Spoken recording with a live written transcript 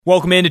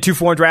Welcome into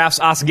 2-for-1 Drafts.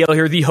 Austin Gayle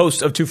here, the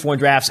host of 2-for-1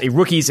 Drafts, a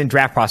rookies and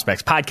draft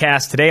prospects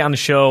podcast. Today on the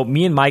show,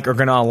 me and Mike are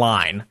going to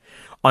align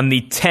on the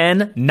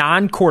 10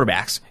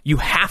 non-quarterbacks you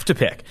have to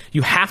pick,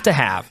 you have to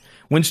have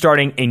when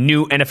starting a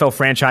new NFL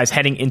franchise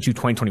heading into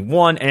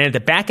 2021. And at the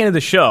back end of the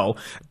show,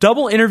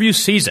 double interview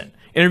season.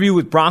 Interview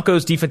with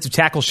Broncos defensive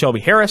tackle Shelby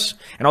Harris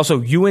and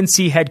also UNC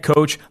head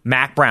coach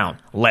Mack Brown.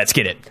 Let's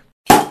get it.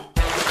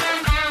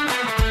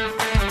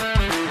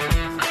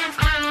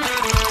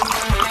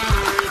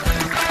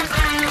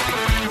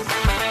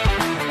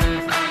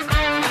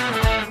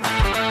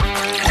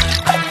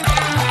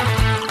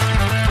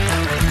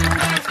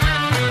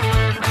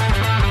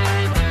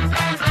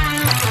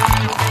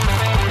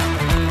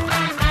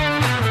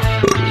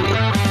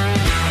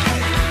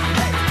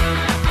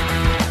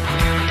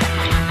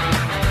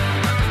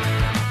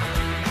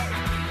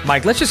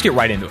 Mike, let's just get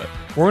right into it.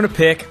 We're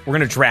going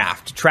to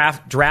draft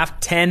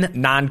 10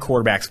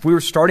 non-quarterbacks. If we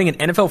were starting an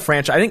NFL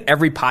franchise, I think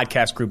every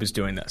podcast group is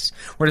doing this.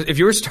 If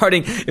you were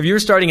starting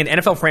an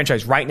NFL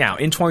franchise right now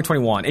in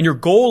 2021, and your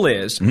goal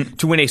is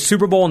to win a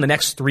Super Bowl in the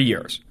next 3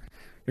 years.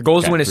 Your goal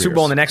is to win a Super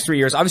Bowl in the next 3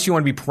 years. Obviously, you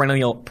want to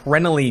be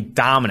perennially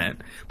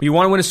dominant, but you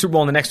want to win a Super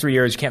Bowl in the next 3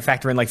 years. You can't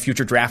factor in like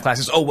future draft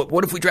classes. Oh,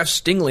 what if we draft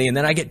Stingley and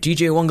then I get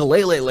DJ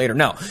Uiagalelei later?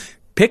 No.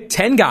 Pick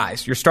 10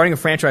 guys you're starting a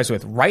franchise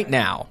with right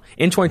now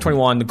in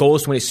 2021. The goal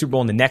is to win a Super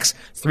Bowl in the next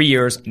 3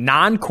 years.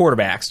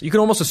 Non-quarterbacks. You can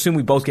almost assume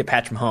we both get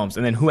Patrick Mahomes,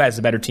 and then who has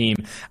the better team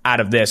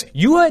out of this?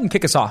 You go ahead and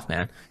kick us off,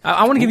 man.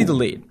 I want to give you the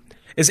lead.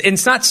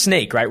 It's not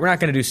snake, right? We're not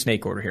going to do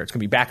snake order here. It's going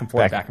to be back and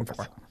forth.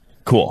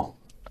 Cool.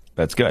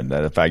 That's good.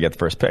 That if I get the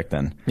first pick,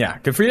 then yeah,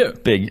 good for you.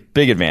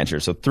 Big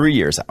advantage. So 3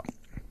 years out.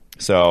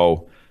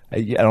 So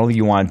I don't think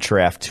you want to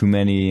draft too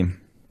many.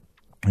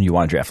 You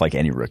want to draft like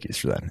any rookies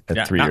for that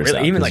at 3 years really.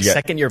 out. Even like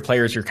second-year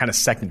players, you're kind of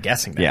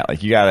second-guessing that. Yeah,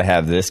 like you got to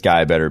have this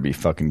guy better be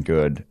fucking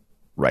good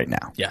right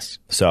now. Yes.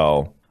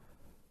 So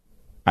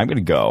I'm going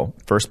to go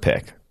first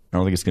pick. I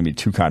don't think it's going to be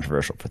too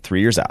controversial. For 3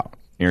 years out,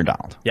 Aaron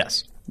Donald.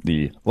 Yes.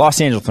 The Los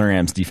Angeles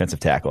Rams defensive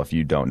tackle, if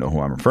you don't know who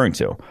I'm referring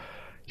to.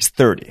 He's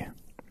 30.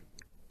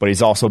 But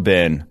he's also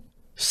been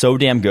so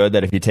damn good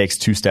that if he takes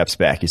 2 steps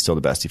back, he's still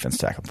the best defensive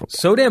tackle in football.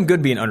 So damn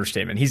good be an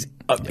understatement. He's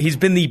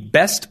been the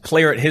best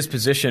player at his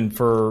position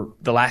for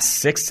the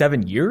last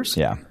 6-7 years.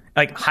 Yeah.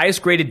 Like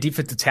highest graded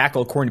defensive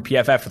tackle according to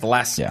PFF for the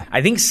last,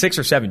 I think 6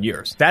 or 7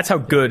 years. That's how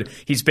good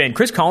he's been.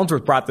 Chris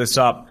Collinsworth brought this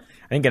up,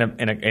 I think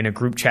in a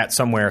group chat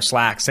somewhere,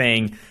 Slack,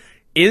 saying,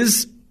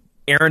 is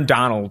Aaron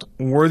Donald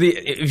worthy,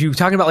 if you're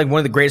talking about like one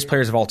of the greatest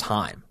players of all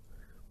time,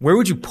 where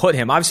would you put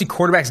him? Obviously,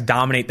 quarterbacks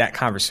dominate that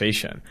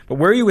conversation. But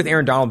where are you with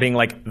Aaron Donald being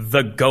like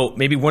the GOAT,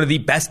 maybe one of the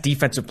best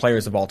defensive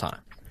players of all time?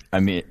 I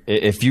mean,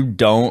 if you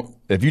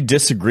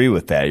disagree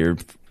with that,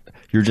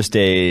 you're just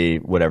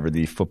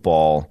the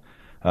football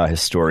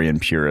historian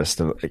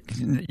purist.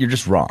 You're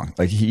just wrong.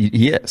 Like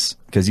he is,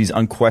 because he's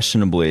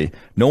unquestionably,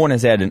 no one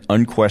has had an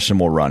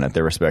unquestionable run at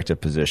their respective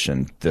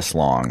position this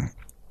long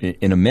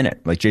in a minute.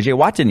 Like J.J.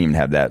 Watt didn't even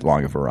have that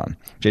long of a run.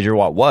 J.J.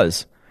 Watt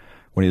was,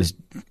 when he was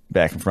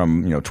back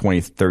from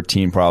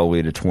 2013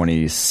 probably to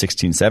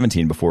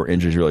 2016-17 before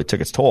injuries really took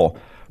its toll.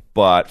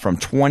 But from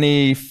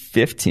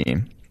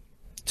 2015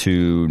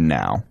 to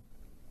now,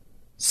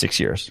 6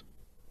 years,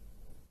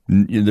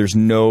 it's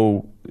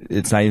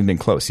not even been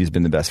close. He's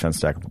been the best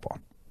defensive tackle in football.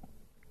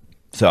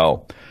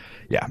 So,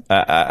 yeah,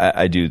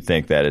 I do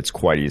think that it's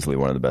quite easily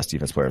one of the best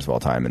defense players of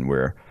all time, and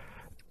we're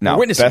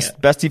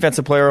best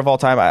defensive player of all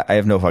time. I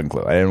have no fucking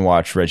clue. I didn't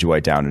watch Reggie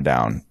White Down and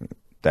Down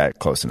that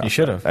close enough. You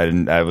should have.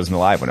 I wasn't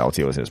alive when LT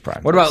was his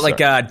prime. What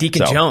about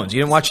Deacon Jones?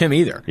 You didn't watch him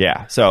either.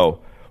 Yeah.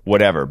 So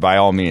whatever. By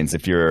all means,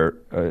 if you're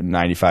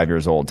 95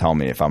 years old, tell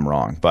me if I'm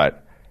wrong.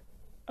 But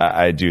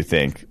I do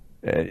think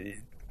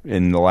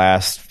in the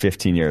last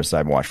 15 years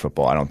I've watched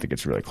football, I don't think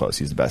it's really close.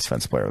 He's the best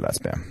defensive player of that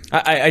span.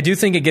 I do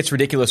think it gets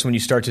ridiculous when you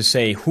start to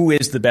say who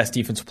is the best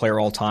defensive player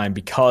of all time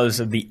because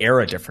of the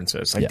era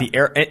differences. Like the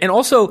era, and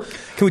also,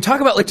 can we talk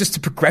about like just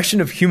the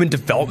progression of human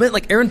development?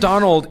 Like Aaron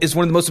Donald is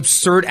one of the most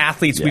absurd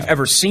athletes we've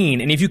ever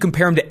seen, and if you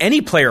compare him to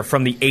any player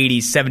from the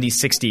 80s, 70s,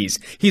 60s,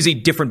 he's a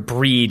different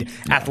breed,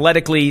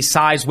 athletically,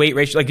 size, weight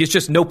ratio. Like it's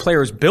just no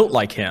player is built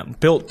like him,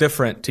 built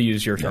different, to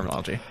use your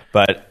terminology.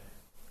 But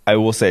I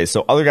will say,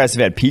 so other guys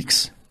have had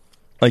peaks,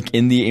 like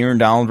in the Aaron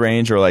Donald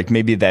range, or like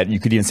maybe that you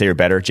could even say are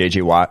better.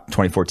 J.J. Watt,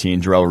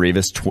 2014, Darrelle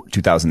Revis,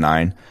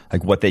 2009,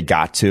 like what they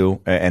got to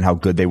and how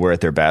good they were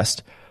at their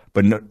best.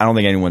 But no, I don't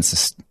think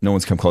no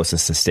one's come close to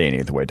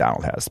sustaining it the way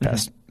Donald has the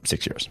past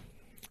 6 years.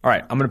 All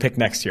right, I'm going to pick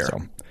next here.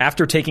 So,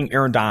 after taking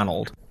Aaron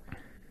Donald,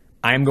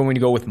 I am going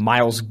to go with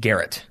Myles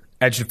Garrett,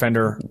 edge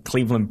defender,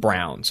 Cleveland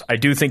Browns. I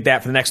do think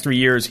that for the next 3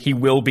 years, he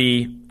will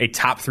be a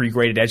top 3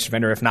 graded edge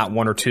defender, if not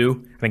 1 or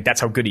 2. I think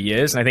that's how good he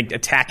is. And I think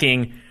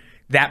attacking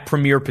that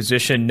premier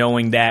position,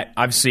 knowing that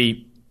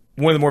obviously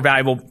one of the more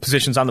valuable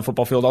positions on the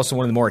football field, also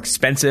one of the more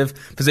expensive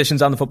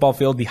positions on the football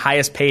field. The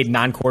highest paid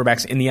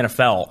non-quarterbacks in the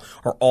NFL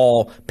are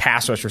all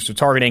pass rushers. So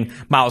targeting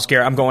Myles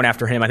Garrett, I'm going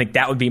after him. I think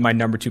that would be my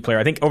number 2 player.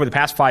 I think over the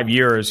past 5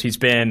 years, he's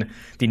been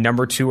the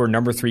number 2 or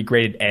number 3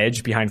 graded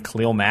edge behind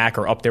Khalil Mack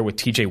or up there with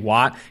TJ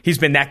Watt. He's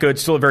been that good.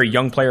 Still a very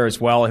young player as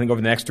well. I think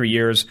over the next 3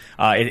 years,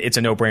 it's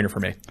a no-brainer for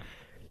me.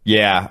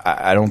 Yeah,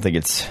 I don't think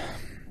it's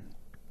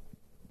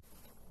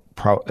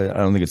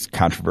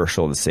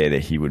controversial to say that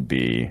he would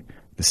be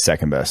the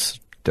second best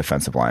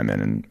defensive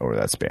lineman over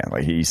that span.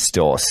 Like, he's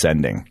still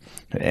ascending,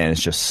 and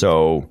it's just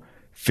so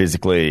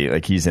physically,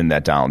 like, he's in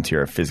that down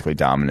tier, physically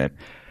dominant.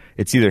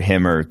 It's either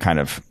him or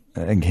I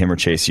think him or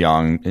Chase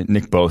Young.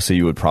 Nick Bosa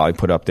you would probably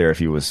put up there if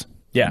he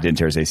didn't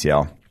tear his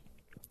ACL,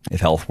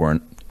 if health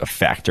weren't a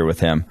factor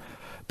with him.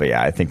 But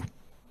yeah, I think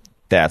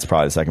that's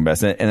probably the second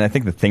best. And I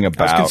think the thing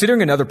about... I was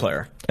considering another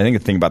player. I think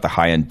the thing about the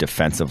high-end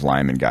defensive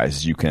lineman guys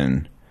is you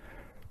can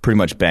pretty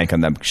much bank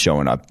on them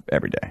showing up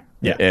every day.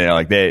 Yeah.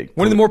 And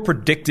one of the more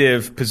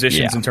predictive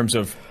positions in terms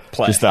of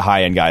play. Just the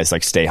high-end guys,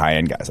 stay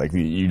high-end guys. Like,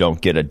 you don't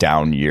get a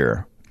down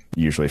year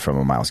usually from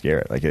a Myles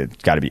Garrett. Like, it's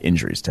got to be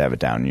injuries to have a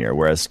down year.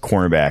 Whereas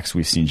cornerbacks,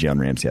 we've seen Jalen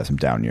Ramsey have some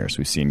down years.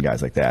 We've seen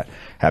guys like that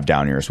have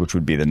down years, which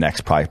would be the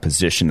next probably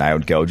position I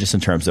would go, just in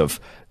terms of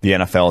the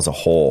NFL as a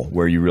whole,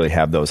 where you really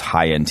have those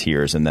high-end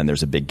tiers, and then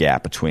there's a big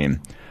gap between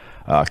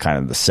kind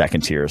of the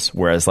second tiers.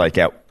 Whereas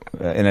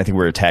and I think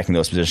we're attacking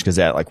those positions because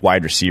at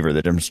wide receiver,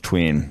 the difference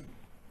between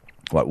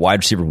wide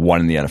receiver 1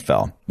 in the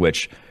NFL,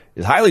 which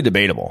is highly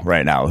debatable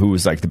right now, who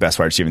is the best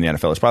wide receiver in the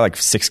NFL. There's probably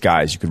 6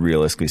 guys you could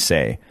realistically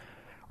say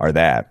are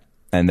that.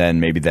 And then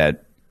maybe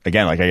that,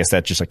 again, I guess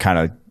that just kind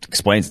of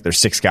explains there's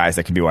 6 guys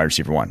that can be wide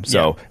receiver 1.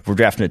 So if we're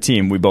drafting a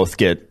team, we both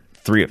get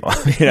 3 of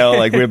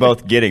them. We're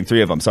both getting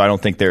 3 of them. So I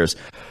don't think there's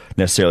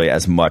necessarily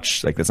as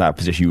much, that's not a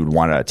position you would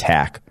want to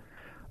attack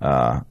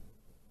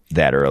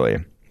that early.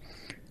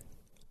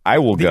 I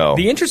will go.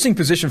 The interesting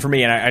position for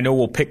me, and I know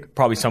we'll pick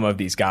probably some of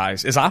these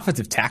guys, is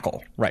offensive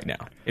tackle right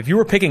now. If you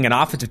were picking an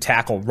offensive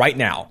tackle right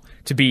now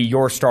to be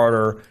your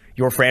starter,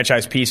 your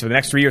franchise piece for the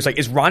next 3 years,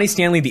 is Ronnie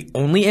Stanley the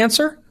only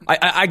answer?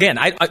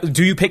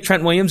 Do you pick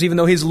Trent Williams even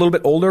though he's a little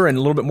bit older and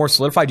a little bit more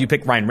solidified? Do you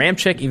pick Ryan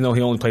Ramczyk even though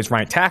he only plays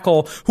right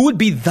tackle? Who would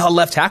be the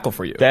left tackle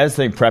for you? That's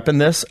the thing. Prepping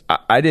this,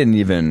 I didn't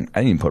even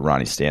put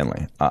Ronnie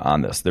Stanley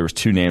on this. There was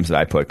 2 names that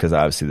I put because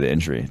obviously the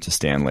injury to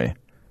Stanley.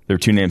 There were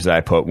 2 names that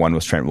I put. One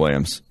was Trent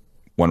Williams.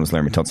 One was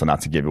Laremy Tunsil,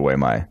 not to give away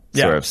my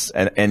syrups.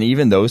 And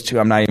even those 2,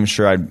 I'm not even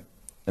sure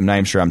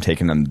I'm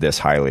taking them this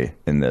highly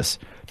in this,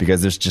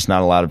 because there's just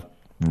not a lot of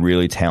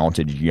really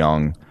talented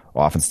young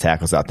offensive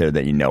tackles out there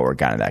that are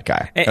kind of that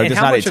guy. There's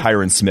not a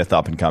Tyron Smith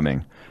up and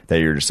coming that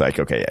you're just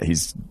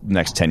he's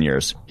next 10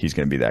 years, he's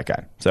going to be that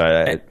guy.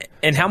 So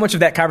and how much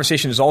of that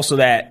conversation is also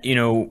that,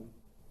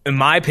 in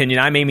my opinion,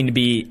 I'm aiming to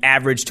be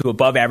average to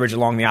above average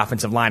along the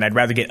offensive line. I'd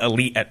rather get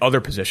elite at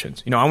other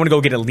positions. I want to go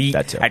get elite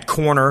at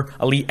corner,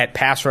 elite at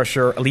pass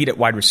rusher, elite at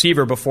wide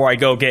receiver before I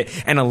go get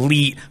an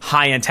elite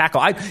high-end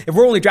tackle. If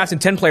we're only drafting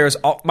 10 players,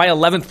 my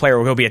 11th player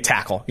will go be a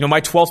tackle.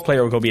 My 12th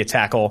player will go be a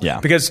tackle.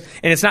 Yeah. Because,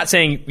 and it's not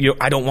saying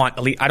I don't want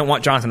elite. I don't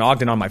want Jonathan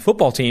Ogden on my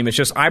football team. It's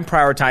just I'm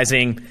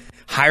prioritizing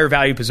higher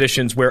value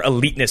positions where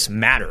eliteness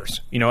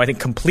matters. I think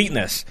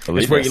completeness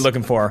is what you're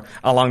looking for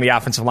along the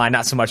offensive line,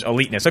 not so much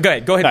eliteness. So go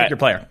ahead and pick your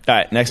player. All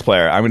right, next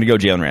player. I'm going to go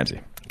Jalen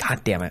Ramsey.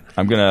 God damn it.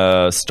 I'm going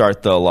to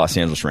start the Los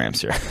Angeles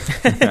Rams here.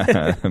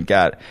 I've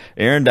got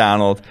Aaron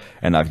Donald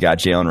and I've got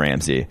Jalen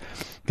Ramsey,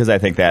 because I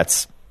think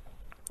that's,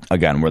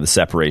 again, where the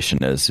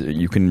separation is.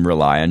 You can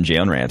rely on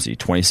Jalen Ramsey,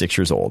 26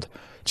 years old,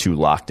 to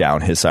lock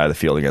down his side of the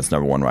field against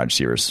number 1 wide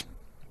receivers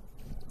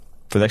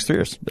for the next 3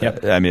 years.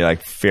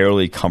 Yep.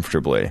 Fairly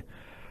comfortably.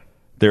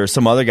 There are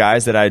some other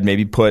guys that I'd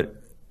maybe put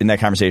in that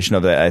conversation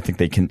of that I think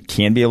they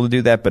can be able to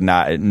do that, but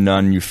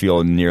none you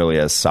feel nearly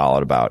as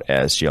solid about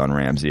as Jalen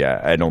Ramsey.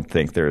 I don't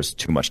think there's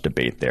too much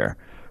debate there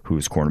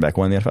who's cornerback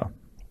 1 in the NFL.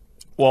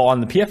 Well, on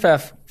the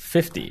PFF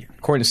 50,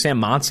 according to Sam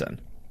Monson,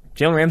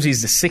 Jalen Ramsey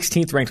is the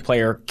 16th ranked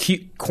player,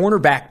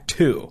 cornerback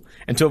 2.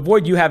 And to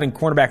avoid you having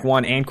cornerback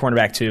 1 and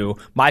cornerback 2,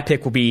 my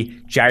pick will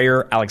be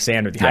Jair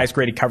Alexander, the highest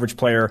graded coverage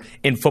player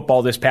in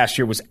football this past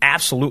year, was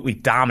absolutely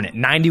dominant.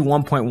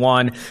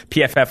 91.1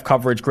 PFF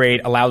coverage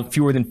grade, allowed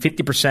fewer than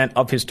 50%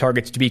 of his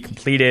targets to be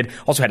completed.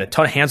 Also had a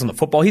ton of hands on the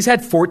football. He's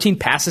had 14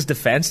 passes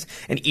defensed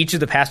in each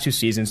of the past 2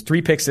 seasons,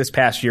 3 picks this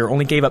past year,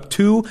 only gave up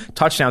 2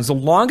 touchdowns. The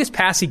longest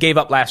pass he gave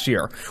up last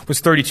year was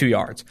 32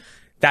 yards.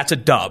 That's a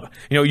dub.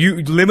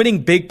 You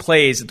limiting big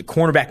plays at the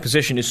cornerback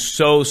position is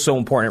so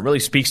important. It really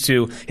speaks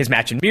to his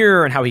match and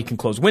mirror and how he can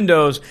close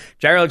windows.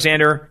 Jair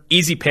Alexander,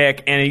 easy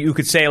pick. And you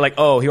could say he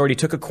already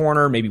took a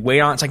corner, maybe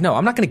wait on. It's no,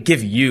 I'm not going to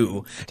give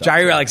you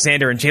Jair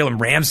Alexander and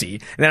Jalen Ramsey.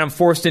 And then I'm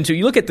forced into,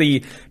 you look at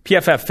the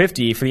PFF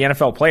 50 for the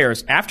NFL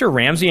players. After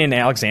Ramsey and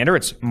Alexander,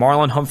 it's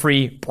Marlon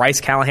Humphrey, Bryce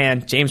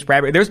Callahan, James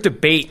Bradbury. There's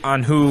debate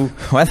on who.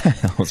 What the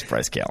hell was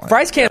Bryce Callahan?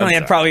 Bryce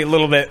Callahan probably a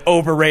little bit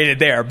overrated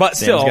there, but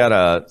still. He's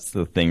got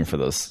the thing for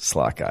those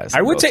slot guys.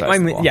 I would take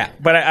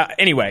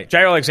anyway,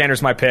 Jair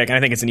Alexander's my pick, and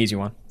I think it's an easy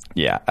one.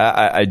 Yeah,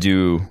 I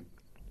do.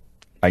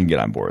 I can get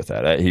on board with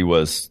that. He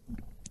was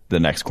the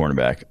next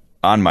cornerback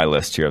on my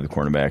list here of the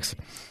cornerbacks.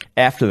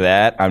 After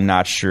that, I'm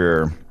not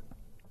sure.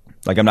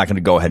 Like, I'm not going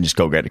to go ahead and just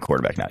go get a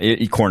quarterback now.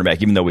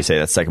 Cornerback, even though we say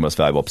that's the second most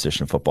valuable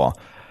position in football,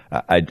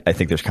 I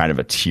think there's kind of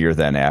a tier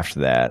then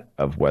after that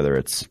of whether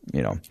it's,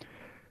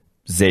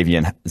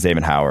 Xavier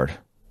Howard,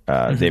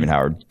 Xavier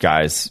Howard,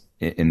 guys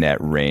in that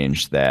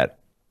range that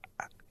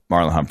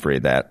Marlon Humphrey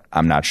that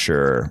I'm not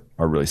sure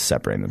are really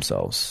separating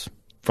themselves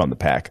from the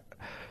pack.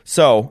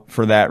 So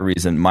for that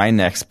reason, my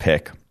next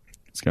pick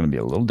is going to be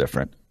a little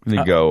different. I'm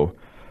going to go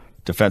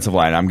defensive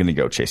line. I'm going to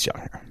go Chase Young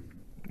here.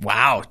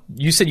 Wow.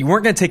 You said you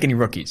weren't going to take any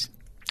rookies.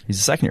 He's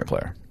a second-year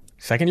player.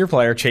 Second-year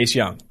player, Chase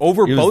Young.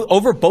 Over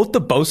both the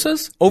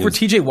Bosas? Over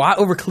T.J. Watt?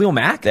 Over Khalil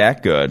Mack?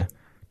 That good.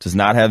 Does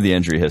not have the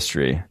injury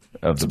history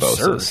of the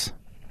Bosas.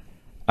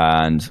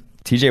 And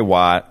T.J.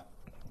 Watt,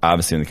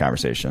 obviously in the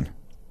conversation.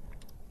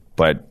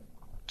 But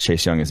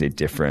Chase Young is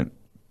different.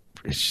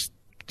 He's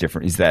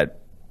that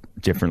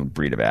different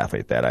breed of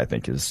athlete that I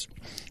think is,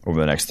 over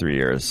the next 3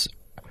 years,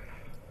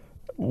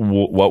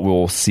 what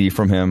we'll see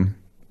from him,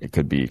 it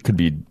could be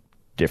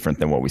different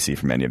than what we see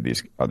from any of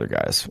these other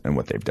guys and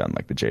what they've done,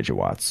 like the J.J.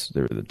 Watts,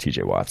 the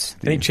T.J. Watts.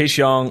 I think Chase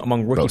Young,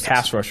 among rookie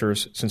pass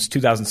rushers since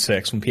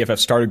 2006, when PFF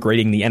started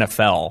grading the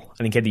NFL, I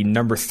think he had the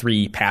number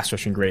 3 pass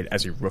rushing grade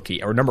as a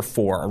rookie, or number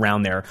 4,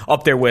 around there,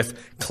 up there with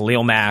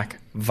Khalil Mack,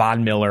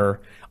 Von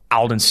Miller,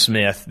 Aldon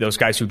Smith, those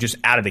guys who just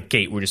out of the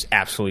gate were just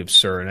absolutely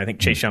absurd. And I think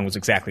Chase Young was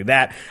exactly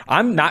that.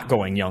 I'm not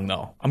going Young,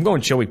 though. I'm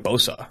going Joey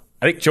Bosa.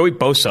 I think Joey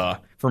Bosa,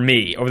 for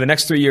me, over the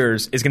next 3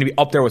 years, is going to be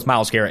up there with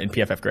Myles Garrett in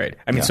PFF grade.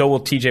 I mean, so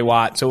will T.J.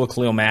 Watt, so will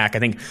Khalil Mack. I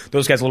think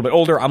those guys a little bit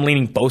older. I'm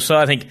leaning Bosa.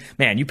 I think,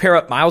 man, you pair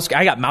up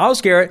I got Myles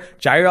Garrett,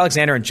 Jair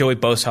Alexander, and Joey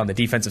Bosa on the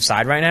defensive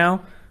side right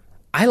now.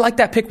 I like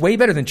that pick way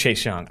better than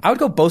Chase Young. I would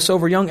go Bosa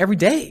over Young every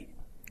day.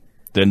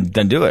 Then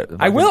do it.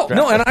 I will.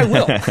 No, and I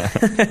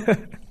will.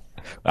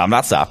 I'm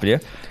not stopping you.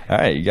 All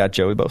right, you got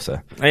Joey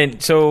Bosa.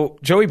 And so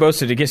Joey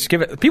Bosa, to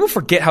give it, people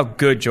forget how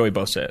good Joey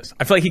Bosa is.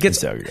 I feel like he gets.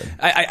 So good.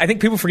 I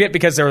think people forget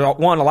because there are,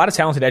 a lot of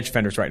talented edge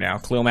defenders right now.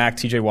 Khalil Mack,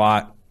 T.J.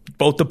 Watt,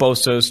 both the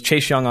Bosas,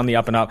 Chase Young on the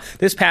up and up.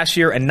 This past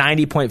year, a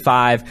 90.5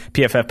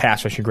 PFF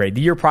pass rushing grade.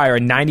 The year prior, a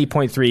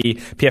 90.3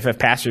 PFF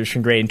pass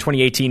rushing grade. In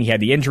 2018, he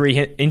had the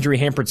injury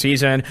hampered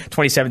season.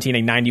 2017,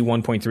 a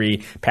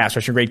 91.3 pass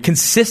rushing grade.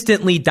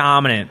 Consistently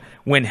dominant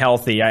when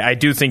healthy. I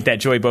do think that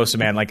Joey Bosa,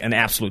 man, like an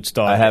absolute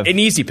stud. An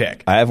easy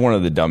pick. I have one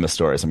of the dumbest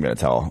stories I'm going to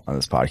tell on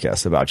this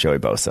podcast about Joey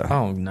Bosa.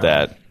 Oh,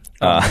 no.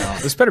 No.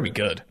 This better be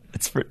good.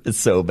 It's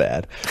so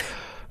bad.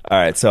 All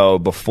right, so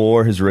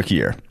before his rookie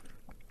year,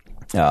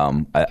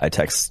 I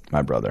text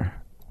my brother,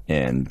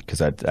 and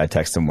because I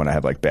text him when I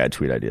have like bad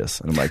tweet ideas,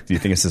 and I'm like, "Do you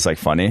think it's just like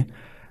funny?"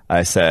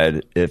 I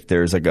said, "If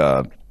there's like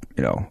a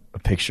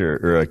picture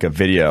or like a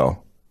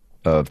video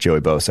of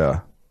Joey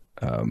Bosa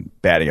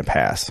batting a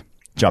pass,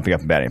 jumping up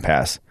and batting a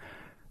pass,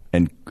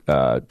 and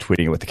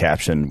tweeting it with the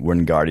caption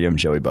Wingardium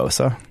Joey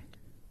Bosa."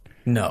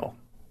 No.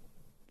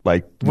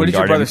 Like, what did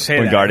your brother say?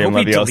 Wingardium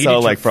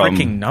Leviosa, like from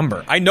freaking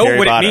number. I know Harry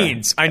what Potter, it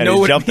means. I know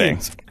what jumping. It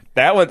means.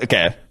 That one,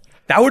 okay.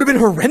 That would have been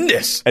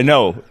horrendous. I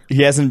know.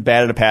 He hasn't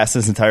batted a pass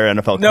his entire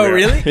NFL career. No,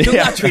 really? Do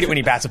not tweet it when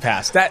he bats a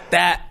pass.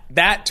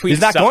 That tweet He's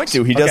not sucks. going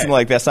to. He doesn't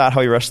like. That's not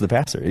how he rushes the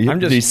passer. He's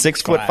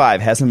 6'5",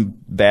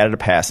 hasn't batted a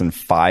pass in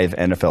 5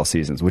 NFL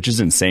seasons, which is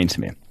insane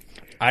to me.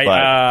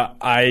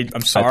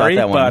 I'm sorry,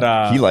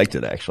 but he liked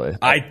it actually.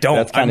 I don't.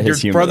 That's kind of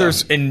his humor. Your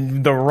brother's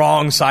in the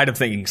wrong side of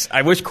things.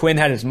 I wish Quinn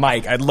had his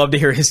mic. I'd love to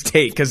hear his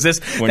take because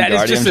that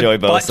is just a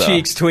butt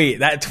cheeks tweet.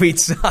 That tweet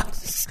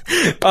sucks.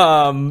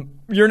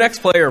 Your next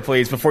player,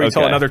 please, before you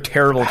tell another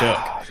terrible joke.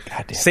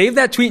 Save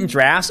that tweet in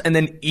drafts and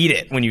then eat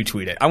it when you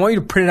tweet it. I want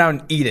you to print it out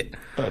and eat it.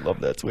 I love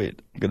that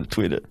tweet. I'm going to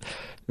tweet it,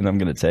 and I'm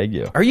going to tag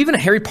you. Are you even a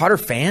Harry Potter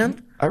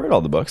fan? I read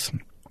all the books. Did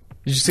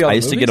you see all the I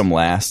used movies? to get them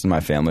last in my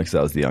family because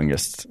I was the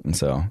youngest, and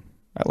so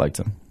I liked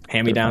them.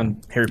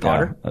 Hand-me-down Harry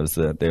Potter?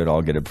 Yeah, they would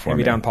all get it before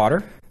me. Hand-me-down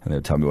Potter? And they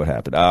would tell me what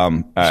happened.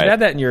 You should add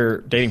that in your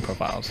dating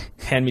profiles.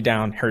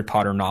 Hand-me-down Harry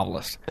Potter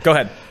novelist. Go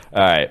ahead.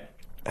 All right.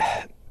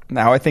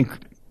 Now I think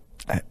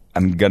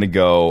I'm going to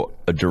go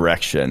a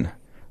direction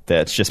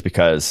that's just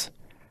because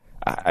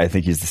I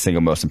think he's the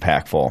single most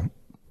impactful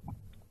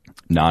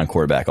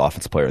non-quarterback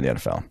offensive player in the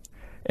NFL.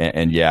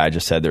 And yeah, I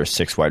just said there are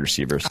 6 wide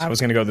receivers. I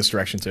was going to go this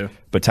direction too.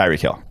 But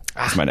Tyreek Hill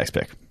is my next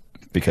pick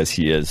because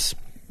he is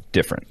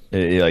different.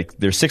 Like,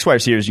 there's 6 wide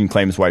receivers you can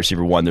claim as wide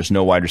receiver 1. There's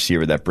no wide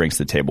receiver that brings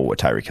to the table what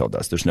Tyreek Hill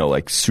does. There's no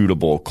like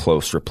suitable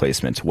close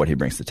replacement to what he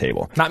brings to the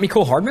table. Not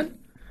Mecole Hardman?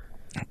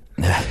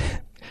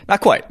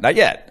 Not quite. Not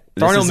yet.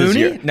 Darnell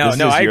Mooney? No,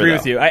 I agree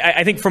with you.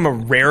 I think from a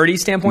rarity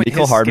standpoint,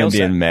 Mecole Hardman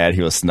being mad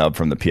he was snubbed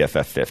from the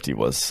PFF 50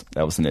 was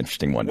an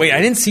interesting one. Wait,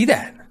 I didn't see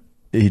that.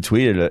 He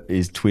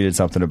tweeted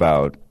something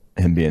about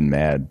him being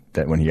mad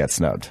that when he got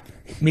snubbed.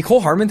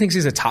 Mecole Hardman thinks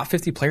he's a top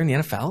 50 player in the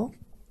NFL?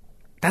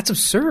 That's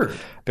absurd. He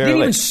didn't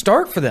even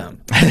start for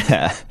them.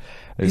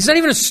 He's not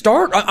even a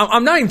start.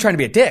 I'm not even trying to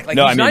be a dick. Like,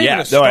 no, he's not even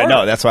a starter.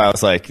 No, that's why I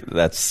was like,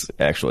 that's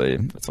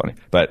funny.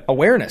 But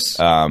awareness,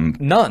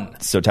 none.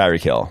 So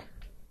Tyreek Hill,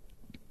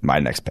 my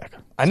next pick.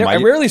 I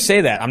rarely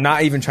say that. I'm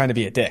not even trying to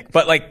be a dick.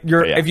 But like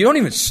if you don't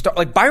even start,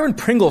 like Byron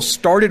Pringle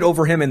started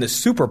over him in the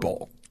Super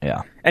Bowl.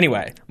 Yeah.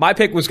 Anyway, my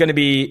pick was going to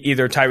be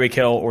either Tyreek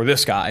Hill or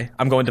this guy.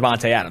 I'm going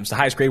Davante Adams, the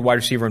highest graded wide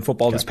receiver in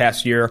football this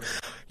past year.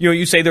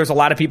 You say there's a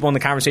lot of people in the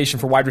conversation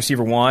for wide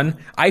receiver 1.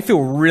 I feel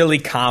really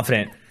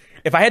confident.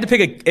 If I had to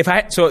pick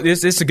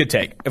this is a good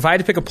take. If I had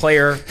to pick a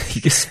player,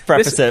 you just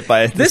preface it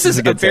by this is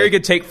a very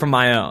good take from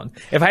my own.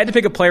 If I had to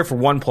pick a player for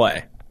one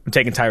play, I'm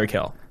taking Tyreek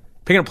Hill.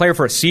 Picking a player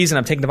for a season,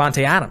 I'm taking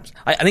Davante Adams.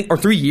 I think, or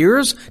 3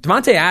 years,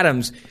 Davante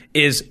Adams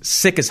is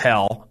sick as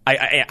hell.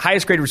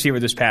 Highest graded receiver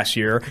this past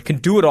year. Can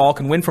do it all.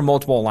 Can win from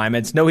multiple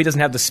alignments. No, he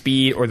doesn't have the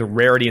speed or the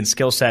rarity and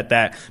skill set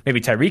that maybe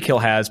Tyreek Hill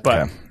has,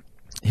 but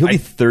he'll be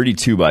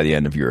 32 by the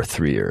end of your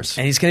 3 years,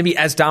 and he's going to be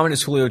as dominant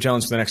as Julio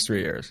Jones for the next 3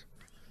 years.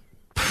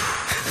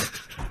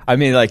 I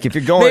mean, like if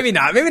you're going, maybe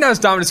not as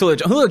dominant as Julio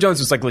Jones. Julio Jones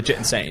was like legit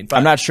insane. But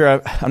I'm not sure.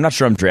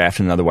 I'm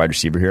drafting another wide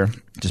receiver here,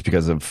 just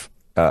because of.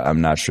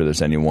 I'm not sure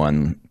there's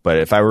anyone, but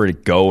if I were to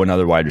go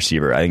another wide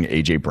receiver, I think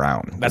AJ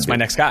Brown. That's my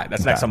next guy.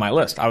 That's next on my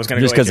list. I was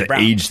going to just go because of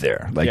age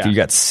there. Like you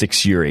got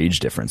 6-year age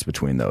difference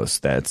between those.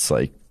 That's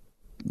like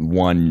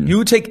one. You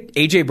would take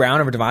AJ Brown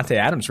over Davante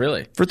Adams,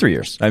 really? For 3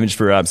 years. I mean,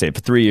 I'm saying for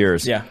 3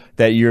 years. Yeah.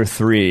 That year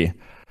 3,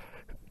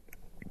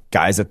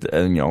 guys at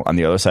the, on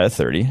the other side of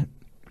 30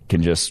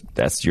 can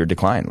that's your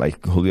decline.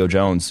 Like Julio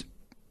Jones,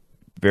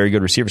 very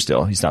good receiver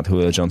still. He's not the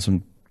Julio Jones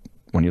from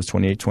when he was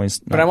 28,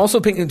 29. But I'm also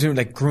picking to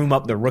like groom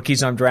up the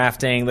rookies I'm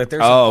drafting. Like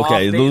there's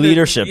the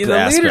leadership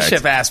aspect. The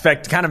leadership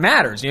aspect kind of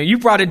matters. You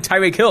brought in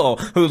Tyreek Hill,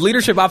 whose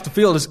leadership off the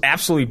field is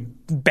absolutely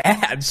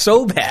bad,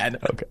 so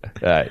bad. Okay,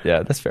 all right,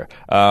 yeah, that's fair.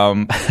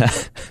 Go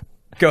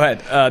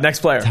ahead.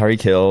 Next player.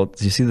 Tyreek Hill.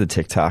 Did you see the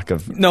TikTok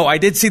of? No, I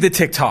did see the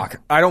TikTok.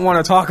 I don't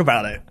want to talk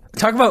about it.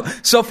 Talk about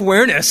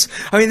self-awareness.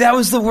 I mean, that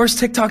was the worst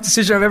TikTok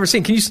decision I've ever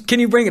seen. Can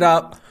you bring it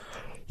up?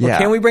 Yeah. Or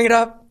can we bring it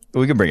up?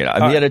 We can bring it up. I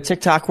mean, he had a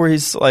TikTok where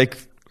he's like.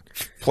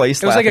 It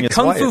was like a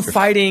kung fu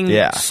fighting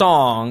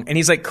song, and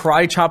he's like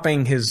karate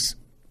chopping his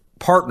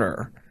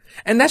partner,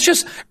 and that's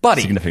just,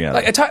 buddy.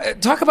 Like,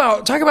 talk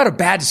about a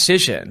bad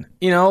decision.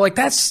 Like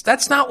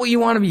that's not what you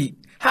want to be.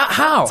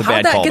 How? It's a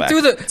bad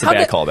callback. It's a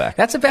bad callback.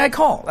 That's a bad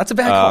call. That's a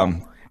bad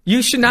call.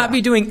 You should not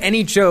be doing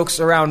any jokes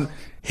around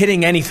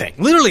hitting anything,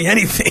 literally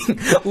anything,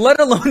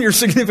 let alone your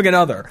significant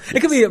other.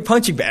 It could be a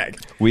punching bag.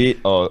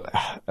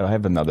 I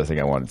have another thing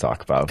I want to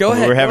talk about. Go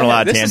ahead. We're having a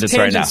lot of tangents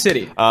right now. Tangent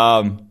City.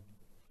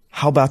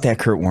 How about that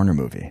Kurt Warner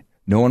movie?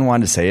 No one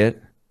wanted to say it.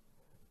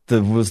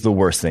 That was the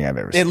worst thing I've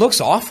ever seen. It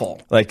looks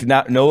awful. Like,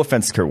 no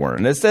offense to Kurt Warner.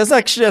 And this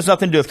actually has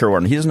nothing to do with Kurt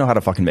Warner. He doesn't know how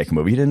to fucking make a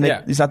movie.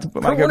 He's not the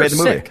guy who made the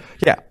movie. Sick.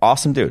 Yeah,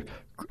 awesome dude.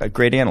 A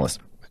great analyst.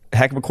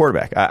 Heck of a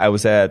quarterback. I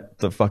was at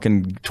the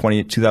fucking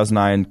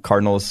 2009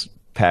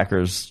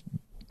 Cardinals-Packers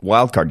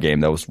wild card game.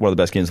 That was one of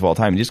the best games of all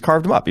time. He just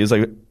carved him up. He was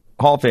like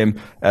Hall of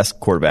Fame-esque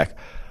quarterback.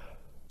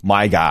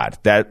 My God,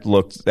 that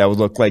would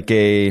look like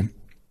a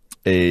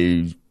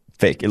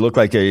fake. It looked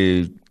like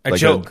a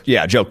joke.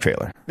 A joke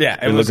trailer.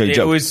 Yeah, it was like a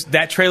joke.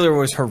 That trailer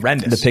was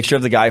horrendous. The picture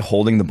of the guy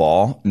holding the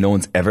ball, no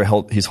one's ever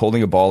held. He's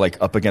holding a ball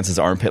like up against his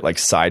armpit, like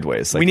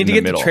sideways. Like we need to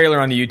get the trailer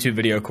on the YouTube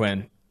video,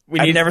 Quinn.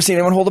 I've never seen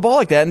anyone hold a ball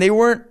like that, and they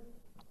weren't.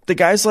 The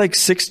guy's like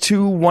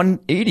 6'2",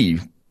 180,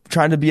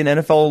 trying to be an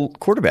NFL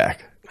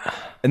quarterback,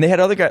 and they had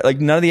other guys. Like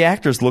none of the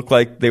actors looked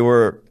like they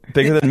were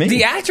bigger than me.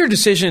 The actor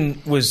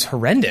decision was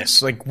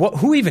horrendous. Like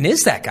who even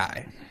is that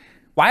guy?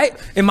 Why?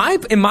 In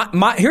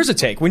my here's a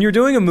take. When you're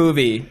doing a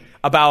movie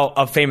about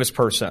a famous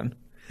person,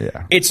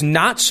 it's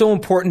not so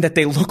important that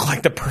they look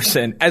like the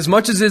person as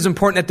much as it is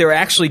important that they're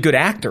actually good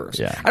actors.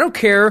 Yeah. I don't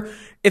care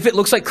if it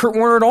looks like Kurt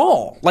Warner at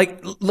all.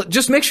 Like,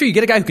 just make sure you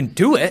get a guy who can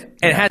do it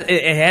and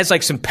it has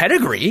like some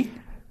pedigree.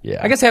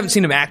 Yeah. I guess I haven't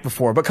seen him act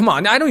before, but come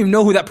on, I don't even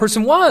know who that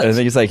person was. I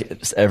think it's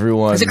like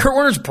everyone. Is it Kurt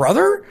Warner's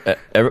brother?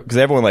 Because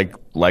everyone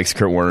likes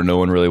Kurt Warner. No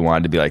one really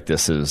wanted to be like,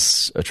 this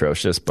is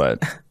atrocious,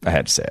 but I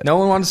had to say it. No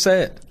one wanted to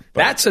say it.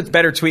 That's a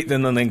better tweet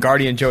than the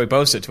Guardian Joey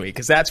Bosa tweet,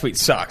 because that tweet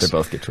sucks. They're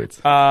both good tweets.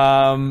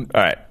 All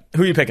right.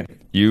 Who are you picking?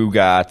 You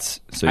got...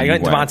 I got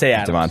Davante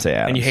Adams. Davante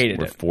Adams. And you hated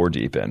We're it. 4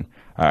 deep in.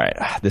 All right.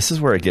 This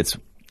is where it gets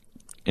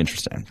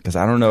interesting, because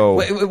I don't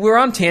know... We're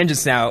on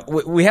tangents now.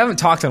 We haven't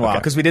talked in a while,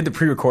 because we did the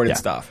pre-recorded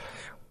stuff.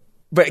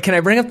 But can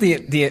I bring up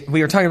the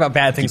we were talking about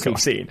bad things we've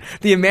seen.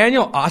 The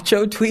Emmanuel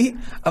Acho tweet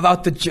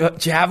about the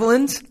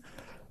javelins.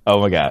 Oh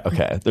my God.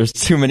 Okay. There's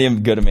too many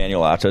good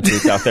Emmanuel Acho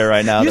tweets out there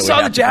right now. You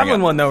saw the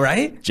javelin one though,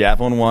 right?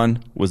 Javelin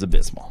one was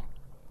abysmal.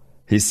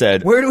 He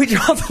said, where do we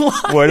draw the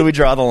line? Where do we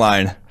draw the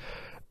line?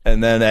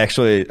 And then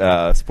actually,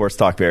 Sports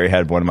Talk Barry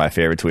had one of my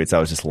favorite tweets. I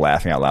was just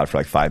laughing out loud for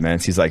like 5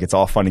 minutes. He's like, it's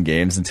all fun and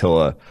games until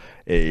a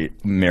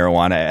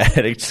marijuana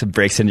addict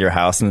breaks into your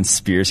house and then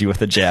spears you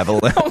with a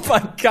javelin. Oh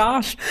my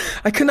gosh.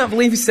 I could not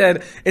believe he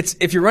said,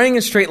 if you're running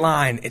a straight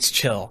line, it's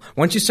chill.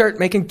 Once you start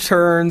making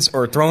turns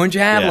or throwing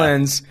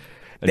javelins,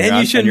 then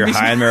you shouldn't be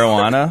high on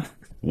marijuana.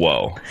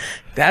 Whoa.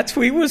 That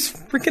tweet was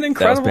freaking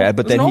incredible. That was bad.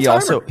 But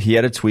then he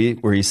had a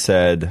tweet where he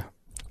said,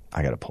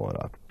 I got to pull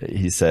it up.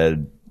 He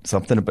said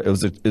something about, it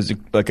was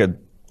like a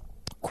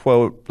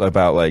quote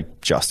about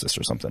like justice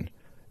or something.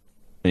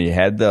 And he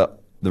had the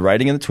the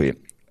writing in the tweet,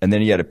 and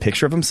then he had a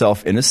picture of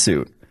himself in a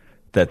suit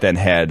that then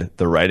had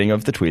the writing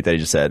of the tweet that he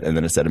just said, and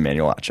then it said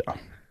Emmanuel Acho.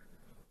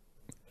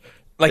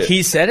 Like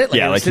he said it?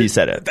 He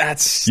said it.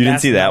 You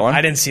didn't see that one?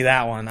 I didn't see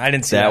that one.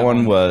 That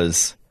one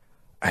was,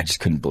 I just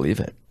couldn't believe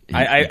it.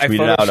 I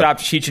photoshopped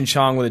Cheech and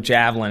Chong with a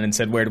javelin and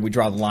said, where did we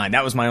draw the line?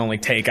 That was my only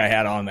take I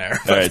had on there.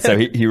 All right, so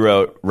he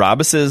wrote, rob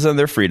a citizen of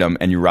their freedom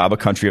and you rob a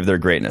country of their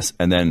greatness.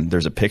 And then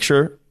there's a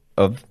picture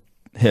of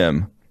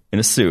him in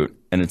a suit,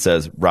 and it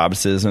says, rob a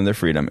citizen of their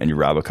freedom and you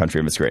rob a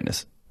country of its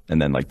greatness.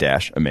 And then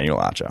dash Emmanuel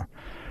Acho.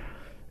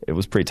 It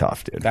was pretty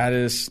tough, dude. That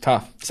is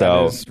tough.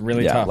 So, that is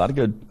really tough. A lot of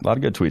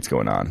good tweets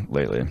going on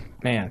lately.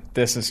 Man,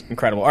 this is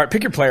incredible. All right,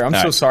 pick your player. I'm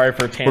so sorry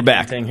for We're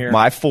back. thing here.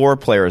 My 4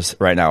 players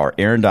right now are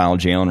Aaron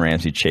Donald, Jalen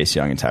Ramsey, Chase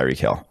Young, and Tyreek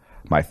Hill.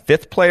 My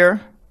 5th player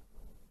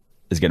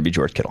is going to be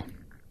George Kittle.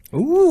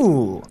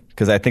 Ooh.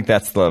 Because I think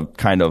that's the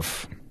kind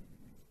of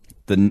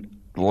the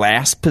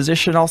last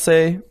position, I'll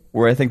say,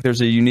 where I think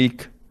there's a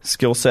unique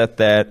skill set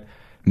that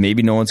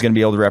maybe no one's going to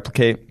be able to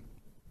replicate.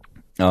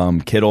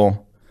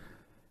 Kittle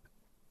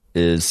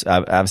is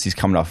obviously he's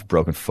coming off a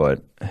broken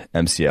foot,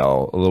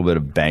 MCL, a little bit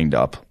of banged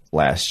up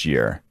last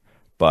year,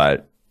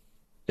 but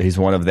he's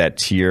one of that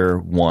tier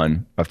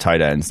 1 of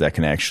tight ends that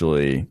can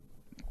actually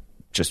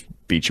just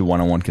beat you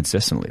one-on-one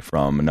consistently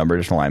from a number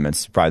of different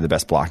alignments. Probably the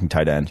best blocking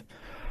tight end,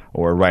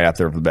 or right out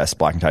there with the best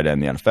blocking tight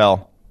end in the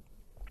NFL.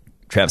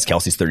 Travis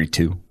Kelce's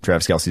 32.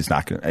 Travis Kelce's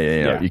not going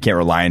to, you can't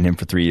rely on him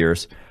for 3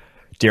 years.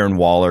 Darren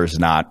Waller is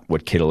not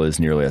what Kittle is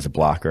nearly as a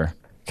blocker.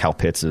 Kyle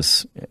Pitts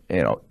is,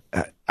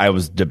 I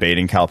was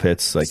debating Kyle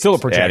Pitts, still a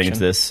projection, adding into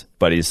this,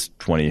 but he's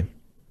 20.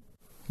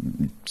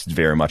 It's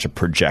very much a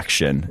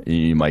projection.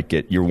 You might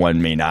get your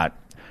one may not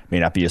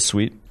be as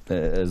sweet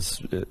as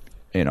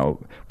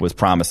was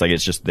promised.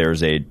 It's just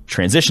there's a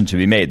transition to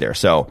be made there.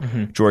 So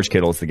George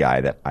Kittle is the guy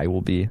that I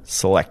will be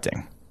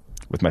selecting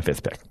with my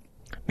 5th pick.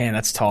 Man,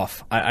 that's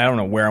tough. I don't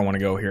know where I want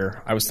to go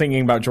here. I was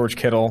thinking about George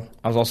Kittle.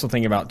 I was also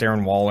thinking about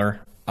Darren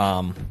Waller.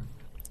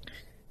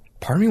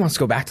 Part of me wants to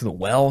go back to the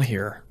well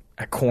here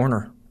at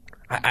corner.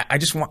 I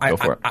just want. I'm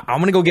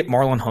going to go get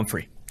Marlon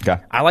Humphrey.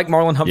 Okay. I like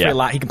Marlon Humphrey a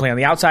lot. He can play on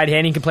the outside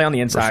and he can play on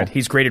the inside. Wonderful.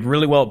 He's graded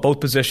really well at both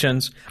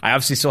positions. I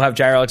obviously still have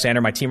Jair Alexander.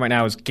 My team right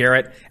now is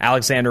Garrett,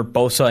 Alexander,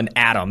 Bosa, and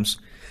Adams.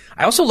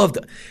 I also love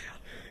the.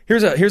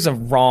 Here's a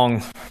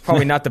wrong,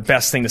 probably not the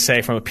best thing to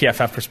say from a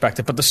PFF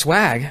perspective, but the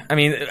swag. I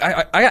mean,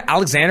 I got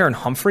Alexander and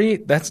Humphrey.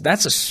 That's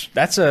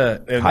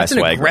an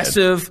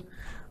aggressive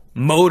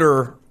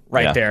motor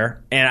right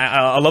there, and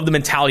I love the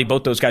mentality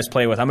both those guys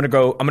play with. I'm gonna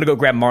go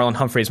grab Marlon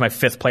Humphrey as my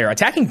 5th player.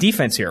 Attacking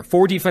defense here,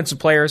 4 defensive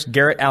players: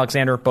 Garrett,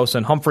 Alexander, Bosa,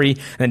 and Humphrey,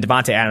 and then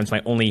Devontae Adams,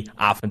 my only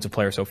offensive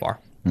player so far.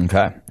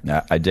 Okay,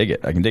 I dig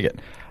it. I can dig it.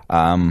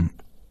 I'm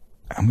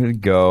gonna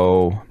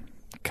go.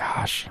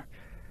 Gosh,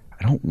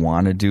 I don't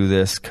want to do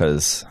this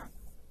because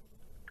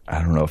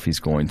I don't know if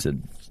he's going to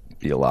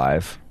be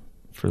alive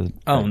for.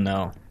 Oh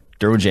no,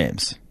 Derwin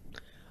James.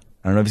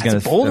 I don't know if he's going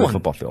to fit the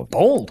football field.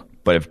 Bold,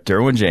 but if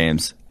Derwin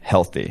James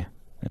healthy,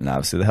 and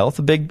obviously the health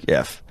a big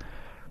if,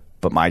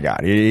 but my God,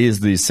 he is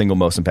the single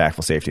most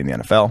impactful safety in the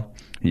NFL.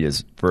 He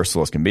is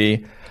versatile as can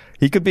be.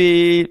 He could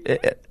be,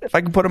 if I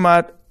can put him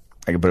at,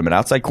 I can put him at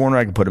outside corner,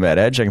 I can put him at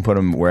edge, I can put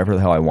him wherever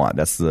the hell I want.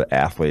 That's the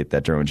athlete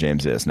that Derwin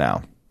James is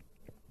now.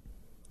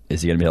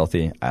 Is he going to be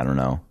healthy? I don't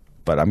know,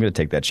 but I'm going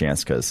to take that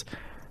chance because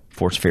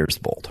fortune favors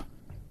the bold.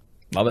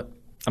 Love it.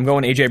 I'm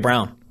going A.J.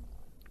 Brown,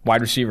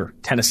 wide receiver,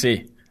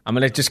 Tennessee. I'm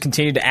going to just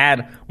continue to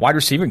add wide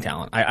receiving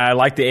talent. I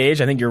like the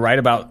age. I think you're right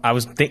about – I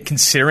was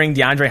considering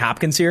DeAndre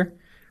Hopkins here,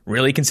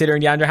 really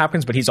considering DeAndre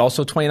Hopkins, but he's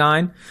also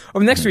 29.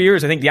 Over the next 3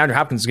 years, I think DeAndre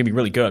Hopkins is going to be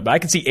really good, but I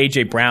can see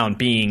A.J. Brown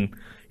being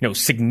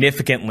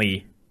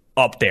significantly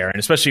up there, and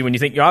especially when you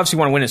think you obviously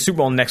want to win a Super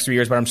Bowl in the next 3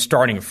 years, but I'm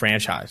starting a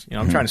franchise.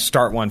 I'm trying to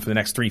start one for the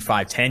next 3,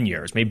 5, 10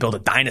 years, maybe build a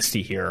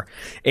dynasty here.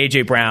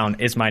 A.J. Brown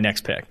is my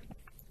next pick.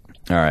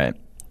 All right.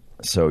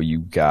 So you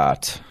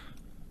got –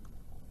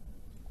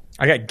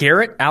 I got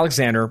Garrett,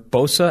 Alexander,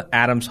 Bosa,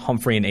 Adams,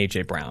 Humphrey, and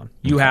A.J. Brown.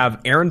 You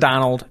have Aaron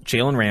Donald,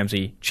 Jalen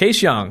Ramsey,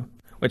 Chase Young,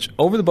 which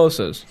over the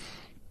Bosas,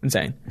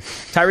 insane.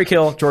 Tyreek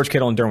Hill, George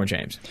Kittle, and Derwin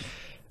James.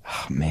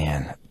 Oh,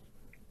 man.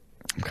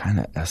 I'm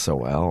kind of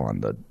SOL on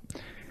the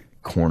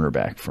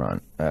cornerback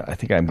front. I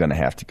think I'm going to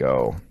have to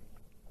go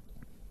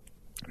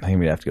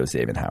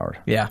Xavier Howard.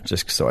 Yeah.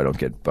 Just so I don't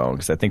get boned,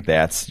 because I think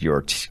that's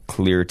your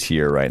clear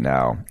tier right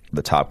now.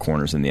 The top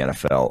corners in the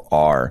NFL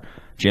are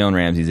Jalen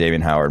Ramsey, Xavier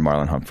Howard,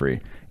 Marlon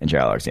Humphrey, and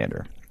Jair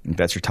Alexander.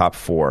 That's your top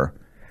 4.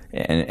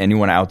 And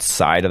anyone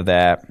outside of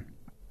that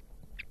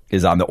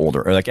is on the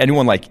older, or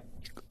anyone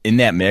in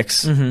that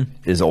mix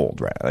is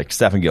old, right? Like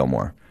Stephen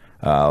Gilmore,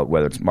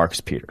 whether it's Marcus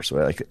Peters,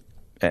 or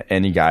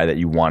any guy that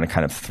you want to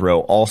kind of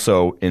throw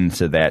also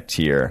into that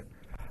tier,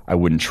 I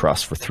wouldn't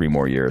trust for 3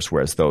 more years,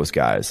 whereas those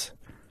guys,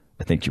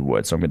 I think you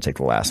would. So I'm going to take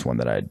the last one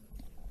that I'd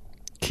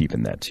keep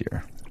in that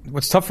tier.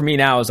 What's tough for me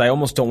now is I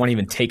almost don't want to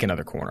even take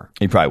another corner.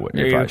 You probably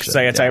wouldn't. You probably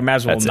should. I might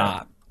as well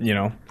not,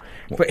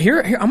 But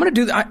here I'm going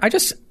to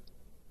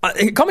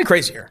do – call me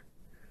crazy here.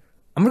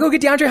 I'm going to go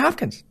get DeAndre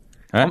Hopkins.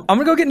 Right. I'm going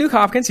to go get Nuke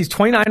Hopkins. He's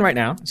 29 right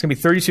now. He's going to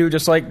be 32,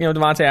 just like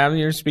Devontae Adams.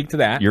 You speak to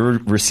that. Your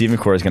receiving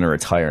core is going to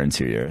retire in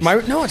 2 years.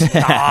 No, it's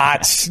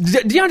not.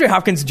 DeAndre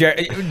Hopkins,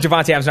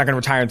 Devontae Adams not going to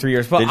retire in 3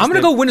 years. But I'm going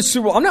to go win a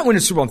Super Bowl. I'm not winning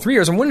a Super Bowl in 3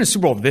 years. I'm winning a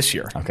Super Bowl this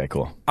year. Okay,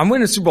 cool. I'm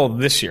winning a Super Bowl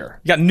this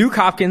year. You got Nuke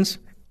Hopkins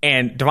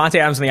and Devontae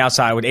Adams on the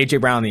outside with A.J.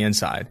 Brown on the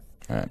inside.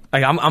 All right.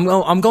 Like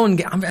I'm going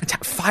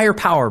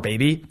firepower,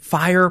 baby.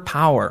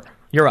 Firepower.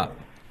 You're up.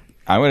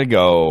 I'm going to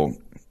go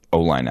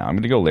O-line now. I'm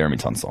going to go Laramie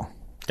Tunsil.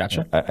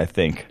 Gotcha. I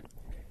think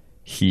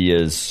he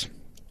is.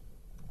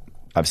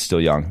 I'm still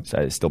young. So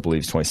I still believe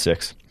he's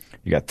 26.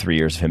 You got 3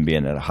 years of him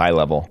being at a high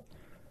level.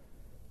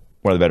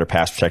 One of the better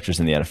pass protectors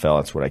in the NFL.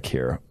 That's what I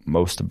care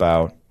most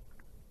about.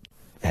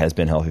 Has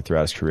been healthy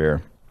throughout his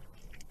career.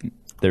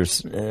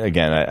 There's,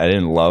 again, I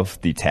didn't love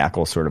the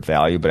tackle sort of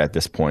value, but at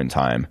this point in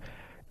time,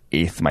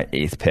 my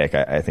eighth pick,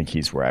 I think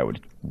he's where I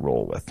would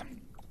roll with.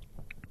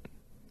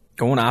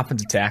 Going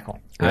offensive tackle.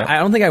 Yeah. I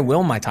don't think I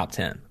will in my top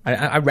 10.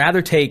 I'd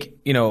rather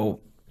take, the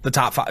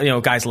top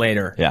 5, guys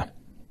later. Yeah.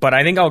 But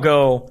I think I'll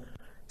go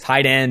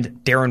tight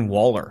end Darren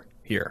Waller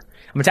here.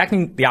 I'm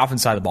attacking the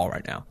offense side of the ball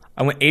right now.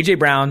 I went A.J.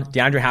 Brown,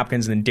 DeAndre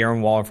Hopkins, and then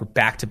Darren Waller for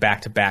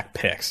back-to-back-to-back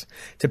picks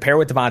to pair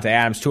with Devontae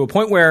Adams to a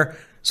point where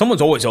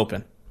someone's always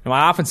open.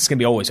 My offense is going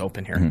to be always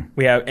open here.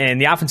 Mm-hmm. And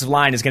the offensive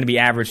line is going to be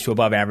average to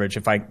above average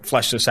if I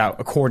flesh this out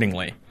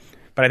accordingly.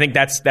 But I think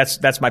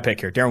that's my pick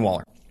here, Darren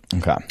Waller.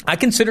 Okay. I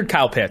considered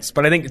Kyle Pitts,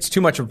 but I think it's too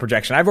much of a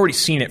projection. I've already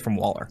seen it from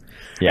Waller.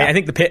 Yeah. I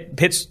think the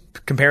Pitts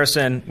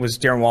comparison was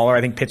Darren Waller.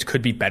 I think Pitts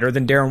could be better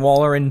than Darren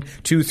Waller in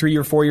 2, 3,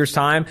 or 4 years'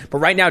 time. But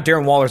right now,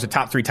 Darren Waller is a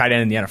top 3 tight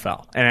end in the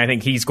NFL. And I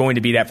think he's going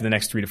to be that for the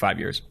next 3 to 5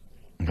 years.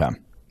 Okay.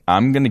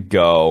 I'm going to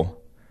go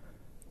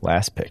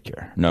last pick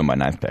here. No, my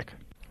 9th pick.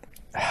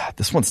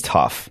 This one's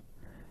tough.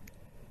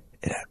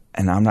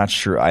 And I'm not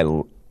sure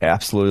I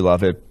absolutely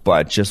love it,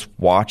 but just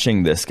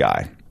watching this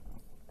guy,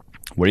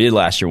 what he did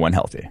last year when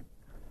healthy,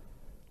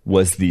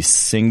 was the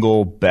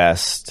single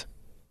best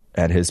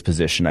at his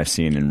position I've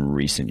seen in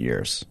recent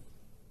years.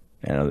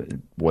 And it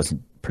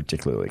wasn't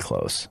particularly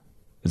close.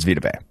 It's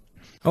Vita Vea.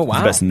 Oh, wow.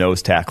 He's the best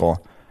nose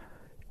tackle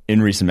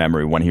in recent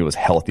memory when he was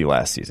healthy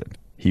last season.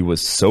 He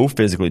was so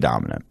physically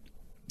dominant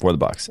for the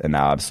Bucs, and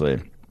now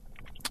obviously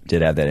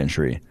did have that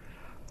injury.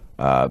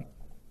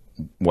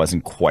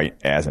 Wasn't quite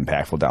as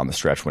impactful down the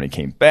stretch when he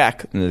came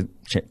back in the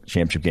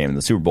championship game in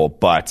the Super Bowl,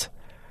 but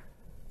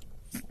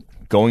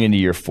going into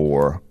year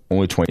 4,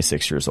 only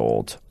 26 years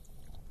old,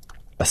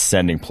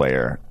 ascending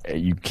player,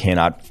 you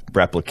cannot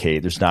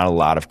replicate. There's not a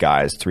lot of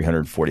guys,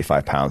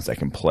 345 pounds, that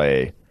can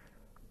play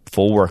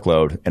full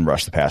workload and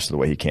rush the passer the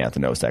way he can at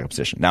the nose tackle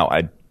position. Now,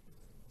 I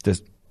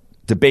just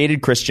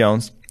debated Chris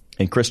Jones,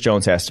 and Chris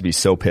Jones has to be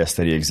so pissed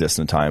that he exists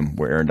in a time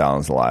where Aaron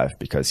Donald's alive,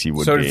 because he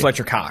would So be. did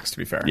Fletcher Cox, to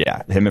be fair.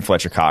 Yeah, him and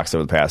Fletcher Cox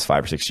over the past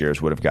 5 or 6 years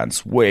would have gotten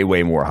way,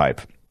 way more hype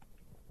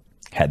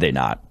had they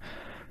not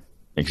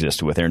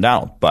existed with Aaron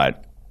Donald.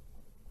 But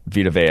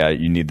Vita Vea,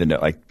 you need to know,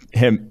 like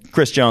him,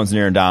 Chris Jones and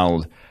Aaron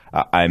Donald.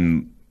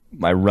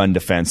 My run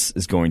defense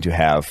is going to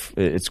have,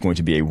 it's going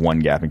to be a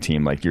one-gapping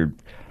team. Like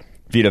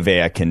Vita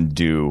Vea can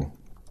do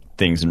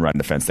things in run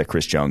defense that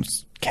Chris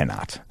Jones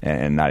cannot,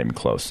 and not even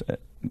close.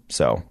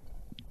 So,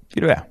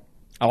 Vita Vea.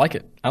 I like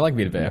it. I like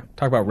Vita Vea.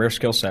 Talk about rare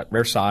skill set,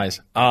 rare size.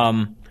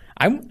 I'm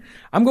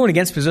going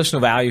against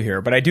positional value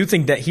here, but I do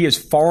think that he is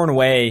far and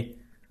away,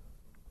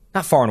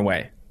 not far and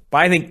away,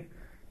 but I think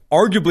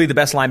arguably the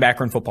best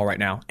linebacker in football right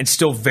now, and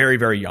still very,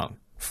 very young.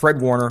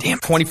 Fred Warner,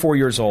 24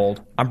 years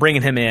old. I'm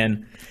bringing him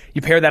in.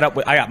 You pair that up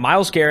with, I got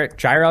Myles Garrett,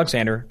 Jair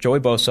Alexander, Joey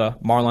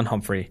Bosa, Marlon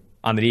Humphrey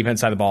on the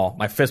defense side of the ball.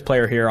 My 5th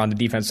player here on the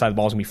defense side of the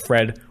ball is going to be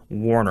Fred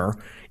Warner.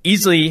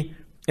 Easily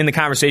in the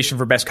conversation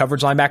for best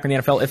coverage linebacker in the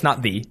NFL, if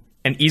not the.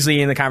 And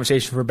easily in the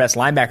conversation for best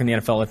linebacker in the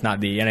NFL, if not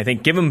the. And I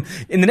think give him,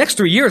 in the next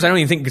 3 years, I don't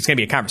even think it's going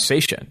to be a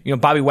conversation.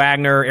 Bobby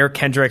Wagner, Eric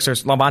Kendricks,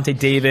 there's Lavonte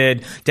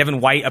David, Devin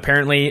White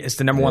apparently is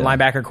the number 1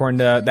 linebacker according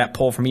to that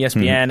poll from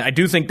ESPN. I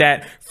do think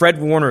that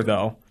Fred Warner,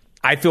 though,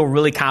 I feel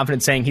really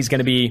confident saying he's going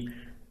to be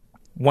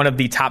one of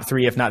the top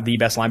 3, if not the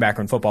best linebacker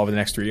in football over the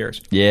next 3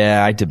 years.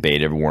 Yeah, I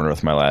debated Warner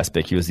with my last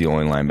pick. He was the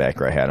only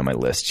linebacker I had on my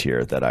list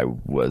here that I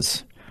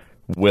was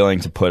willing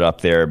to put up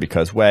there,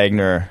 because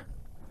Wagner,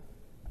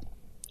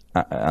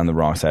 on the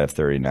wrong side of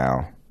 30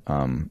 now.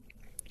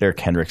 Eric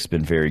Kendricks has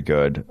been very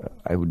good.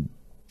 I would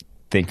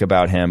think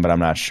about him, but I'm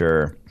not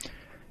sure.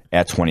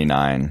 At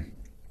 29,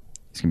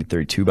 he's going to be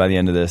 32 by the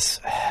end of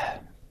this.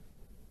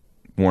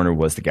 Warner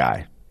was the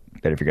guy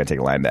that if you're going to take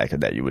a linebacker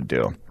that you would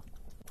do.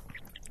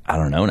 I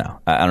don't know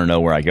now. I don't know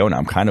where I go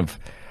now. I'm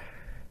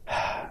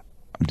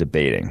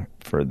debating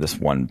for this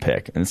one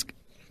pick, and it's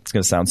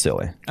going to sound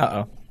silly.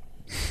 Uh-oh.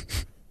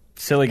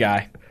 Silly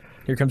guy.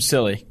 Here comes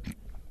silly.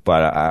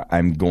 But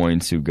I'm going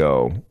to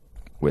go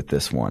with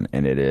this one,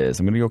 and I'm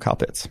going to go Kyle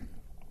Pitts.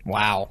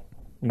 Wow.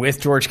 With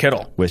George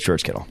Kittle. With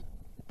George Kittle.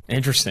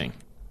 Interesting.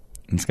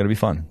 It's going to be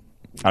fun.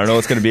 I don't know what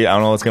it's going to be. I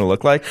don't know what it's going to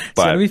look like. But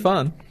it's going to be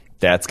fun.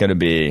 That's going to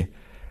be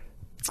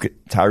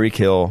Tyreek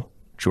Hill,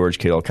 George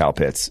Kittle, Kyle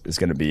Pitts is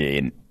going to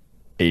be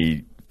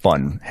a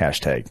fun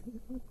hashtag.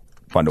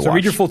 Fun to watch. So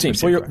read your full team.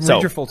 Read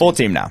your full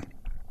team now.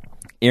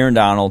 Aaron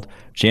Donald,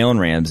 Jalen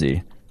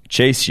Ramsey,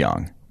 Chase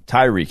Young,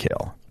 Tyreek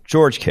Hill,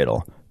 George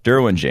Kittle,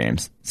 Derwin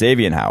James,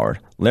 Xavier Howard,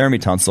 Laramie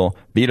Tunsil,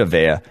 Vita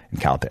Vea, and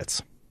Kyle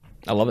Pitts.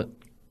 I love it.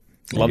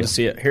 Love to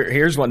see it.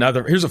 Here's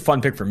a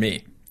fun pick for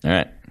me. All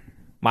right.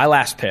 My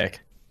last pick,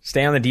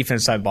 stay on the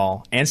defense side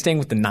ball and staying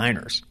with the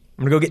Niners.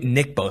 I'm going to go get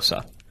Nick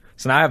Bosa.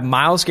 So now I have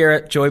Myles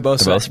Garrett, Joey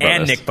Bosa,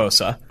 and Nick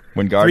Bosa.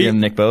 Wingardium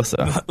Nick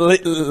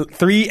Bosa.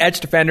 3 edge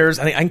defenders.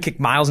 I think I can kick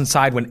Myles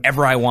inside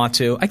whenever I want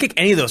to. I kick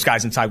any of those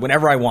guys inside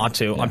whenever I want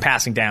to on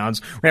passing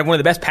downs. We're going to have one of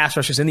the best pass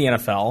rushers in the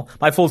NFL.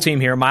 My full team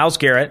here, Myles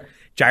Garrett,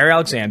 Jair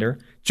Alexander,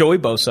 Joey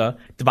Bosa,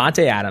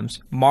 Devontae Adams,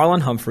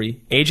 Marlon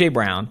Humphrey, A.J.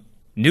 Brown,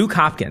 Nuke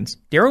Hopkins,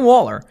 Darren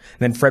Waller, and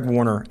then Fred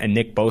Warner and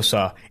Nick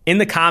Bosa. In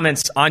the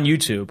comments on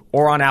YouTube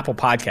or on Apple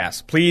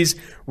Podcasts, please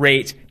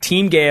rate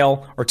Team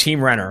Gale or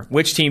Team Renner.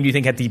 Which team do you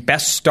think had the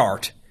best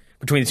start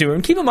between the two?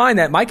 And keep in mind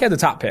that Mike had the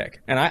top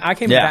pick, and I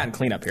came with that in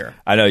cleanup here.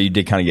 I know you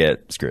did kind of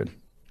get screwed.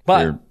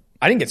 But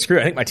I didn't get screwed.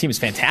 I think my team is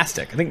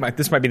fantastic. I think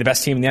this might be the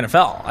best team in the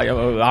NFL.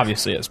 It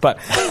obviously is. But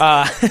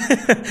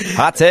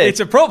hot take. It's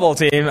a Pro Bowl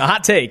team. A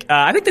hot take.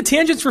 I think the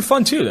tangents were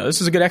fun, too, though.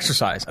 This was a good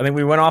exercise. I think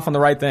we went off on the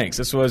right things.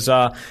 This was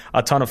a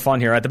ton of fun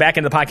here. At the back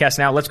end of the podcast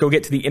now, let's go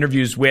get to the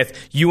interviews with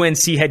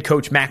UNC head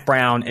coach Mack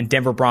Brown and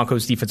Denver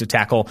Broncos defensive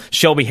tackle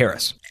Shelby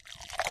Harris.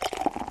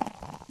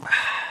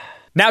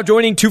 Now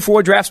joining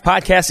 2-4 Drafts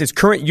podcast is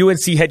current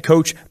UNC head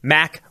coach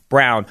Mack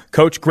Brown.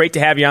 Coach, great to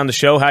have you on the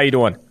show. How are you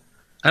doing?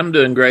 I'm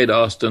doing great,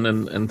 Austin,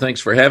 and thanks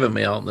for having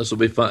me on. This will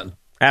be fun.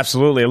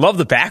 Absolutely. I love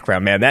the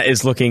background, man. That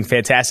is looking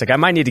fantastic. I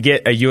might need to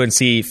get a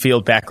UNC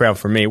field background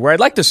for me. Where I'd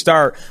like to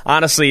start,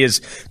 honestly,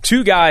 is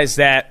 2 guys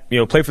that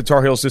played for the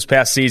Tar Heels this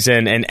past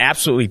season and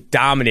absolutely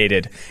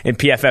dominated in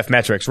PFF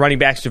metrics. Running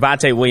backs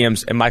Javonte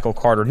Williams and Michael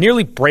Carter,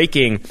 nearly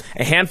breaking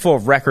a handful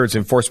of records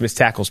in forced missed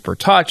tackles per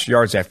touch,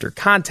 yards after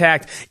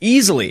contact.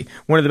 Easily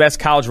one of the best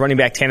college running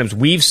back tandems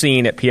we've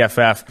seen at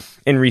PFF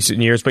in recent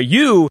years. But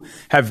you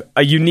have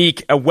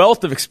a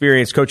wealth of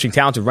experience coaching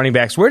talented running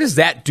backs. Where does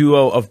that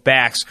duo of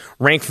backs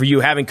rank for you,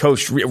 having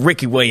coached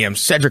Ricky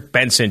Williams, Cedric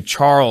Benson,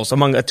 Charles,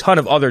 among a ton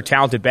of other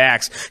talented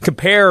backs?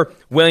 Compare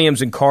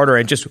Williams and Carter,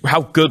 and just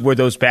how good were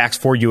those backs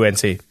for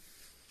UNC?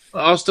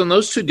 Austin,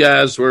 those 2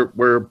 guys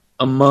were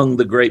among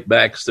the great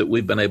backs that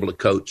we've been able to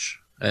coach,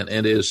 and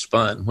it is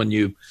fun when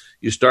you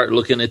start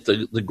looking at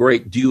the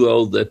great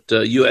duo that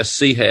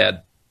USC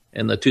had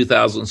in the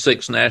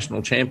 2006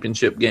 national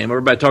championship game.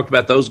 Everybody talked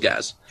about those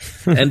guys.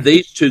 And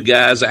these 2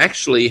 guys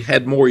actually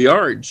had more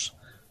yards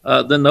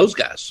than those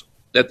guys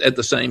at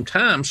the same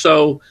time.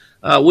 So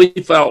we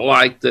felt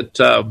like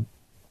that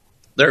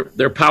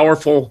they're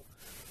powerful.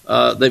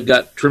 They've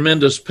got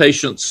tremendous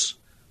patience,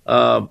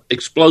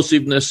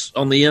 explosiveness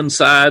on the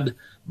inside,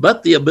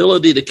 but the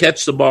ability to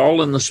catch the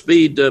ball and the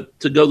speed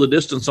to go the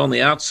distance on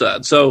the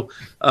outside. So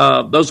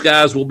those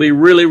guys will be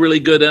really, really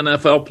good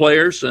NFL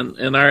players. And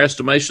in our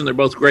estimation, they're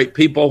both great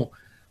people.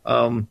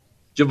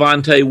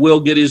 Javonte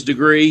will get his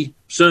degree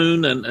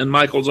soon, and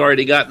Michael's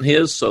already gotten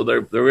his. So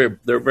they're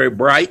very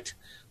bright.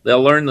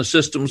 They'll learn the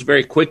systems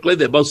very quickly.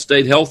 They both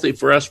stayed healthy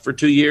for us for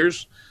 2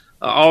 years.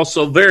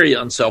 Also very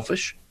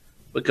unselfish,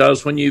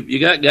 because when you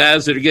got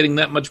guys that are getting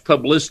that much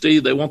publicity,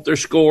 they want their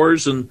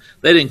scores, and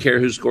they didn't care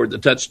who scored the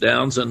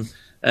touchdowns.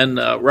 And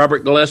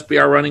Robert Gillespie,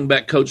 our running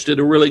back coach, did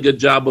a really good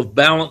job of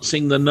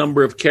balancing the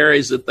number of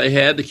carries that they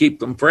had to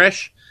keep them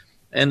fresh,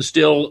 and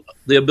still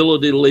the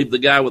ability to leave the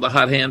guy with a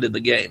hot hand in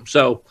the game.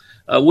 So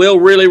we'll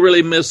really,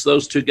 really miss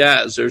those 2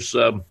 guys. There's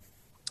a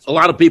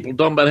lot of people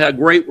talking about how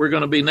great we're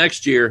going to be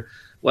next year.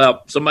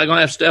 Well, somebody's going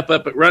to have to step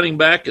up at running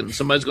back, and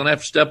somebody's going to have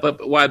to step up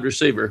at wide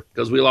receiver,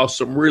 because we lost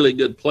some really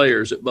good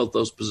players at both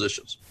those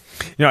positions.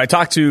 I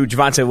talked to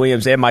Javonte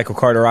Williams and Michael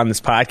Carter on this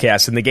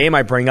podcast, and the game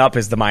I bring up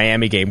is the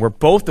Miami game, where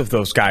both of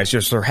those guys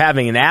just are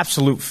having an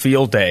absolute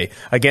field day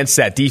against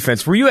that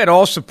defense. Were you at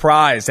all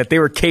surprised that they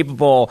were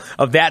capable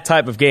of that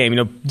type of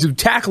game?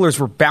 Tacklers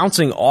were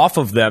bouncing off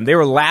of them. They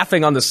were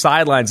laughing on the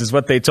sidelines, is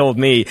what they told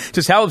me.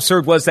 Just how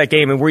absurd was that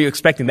game, and were you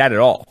expecting that at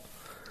all?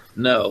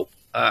 No.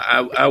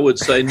 I would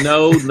say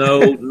no, and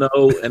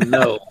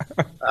no.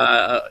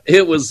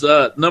 It was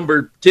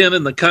number 10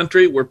 in the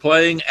country. We're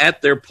playing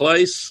at their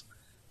place.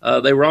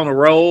 They were on a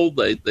roll.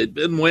 They'd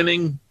been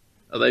winning.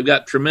 They've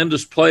got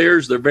tremendous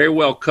players. They're very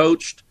well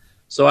coached.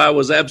 So I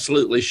was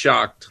absolutely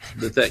shocked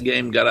that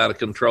game got out of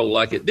control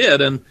like it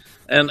did, and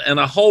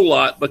a whole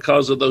lot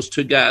because of those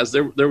 2 guys.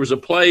 There was a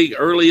play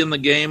early in the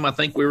game. I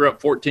think we were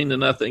up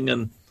 14-0,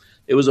 and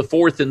it was a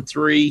 4th and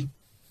 3,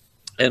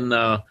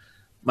 and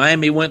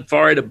Miami went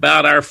for it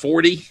about our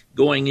 40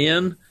 going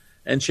in,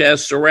 and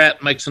Chaz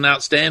Surratt makes an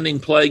outstanding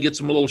play, gets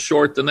him a little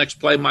short. The next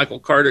play, Michael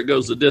Carter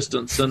goes the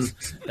distance,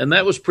 and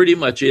that was pretty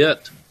much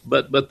it.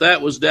 But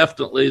that was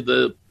definitely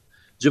the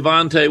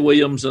Javonte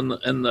Williams and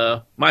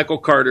the Michael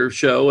Carter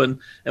show.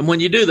 And when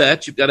you do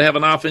that, you've got to have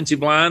an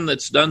offensive line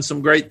that's done some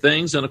great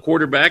things, and a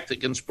quarterback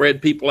that can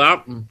spread people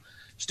out and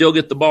still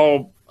get the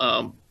ball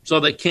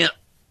so they can't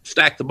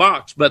stack the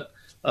box. But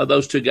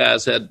those 2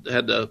 guys had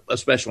a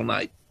special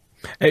night.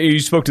 You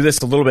spoke to this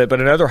a little bit,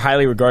 but another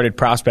highly regarded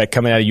prospect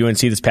coming out of UNC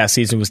this past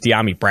season was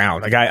Dyami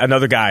Brown,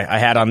 another guy I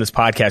had on this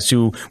podcast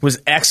who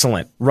was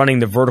excellent running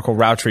the vertical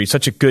route tree,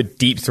 such a good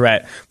deep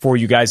threat for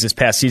you guys this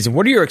past season.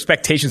 What are your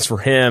expectations for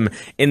him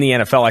in the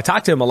NFL? I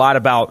talked to him a lot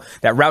about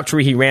that route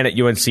tree he ran at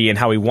UNC and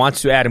how he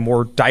wants to add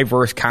more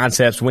diverse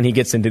concepts when he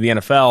gets into the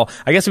NFL.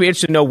 I guess I'd be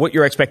interested to know what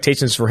your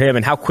expectations for him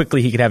and how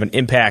quickly he could have an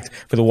impact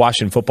for the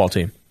Washington football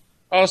team.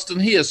 Austin,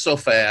 he is so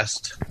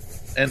fast.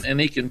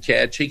 And he can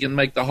catch. He can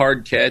make the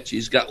hard catch.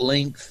 He's got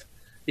length.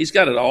 He's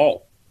got it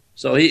all.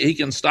 So he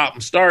can stop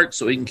and start,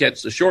 so he can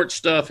catch the short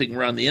stuff. He can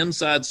run the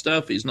inside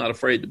stuff. He's not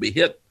afraid to be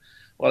hit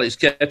while he's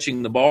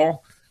catching the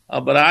ball.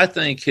 But I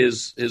think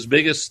his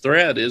biggest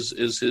threat is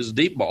his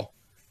deep ball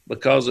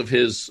because of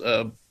his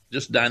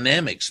just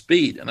dynamic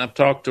speed. And I've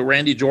talked to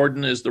Randy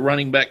Jordan, is the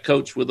running back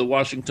coach with the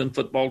Washington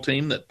football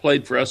team that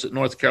played for us at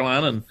North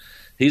Carolina, and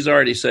he's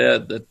already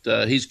said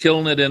that he's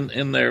killing it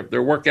in their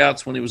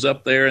workouts when he was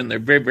up there, and they're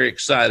very, very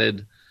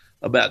excited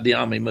about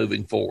Dyami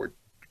moving forward.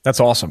 That's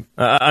awesome.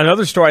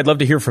 Another story I'd love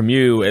to hear from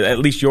you, at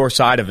least your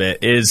side of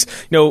it, is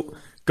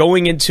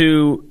going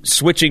into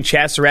switching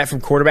Chaz Surratt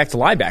from quarterback to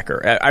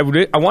linebacker. I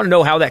want to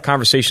know how that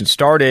conversation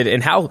started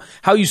and how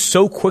you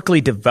so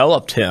quickly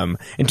developed him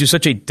into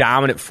such a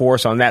dominant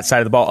force on that side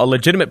of the ball, a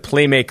legitimate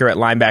playmaker at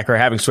linebacker,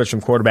 having switched from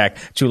quarterback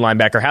to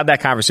linebacker. How'd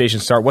that conversation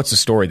start? What's the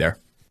story there?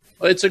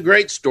 It's a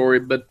great story,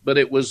 but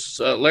it was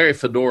Larry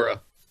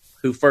Fedora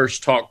who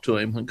first talked to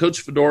him. When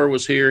Coach Fedora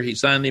was here, he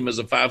signed him as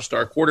a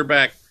 5-star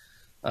quarterback.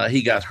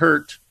 He got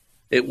hurt.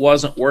 It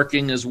wasn't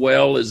working as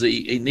well as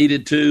he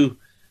needed to.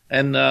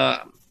 And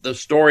the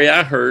story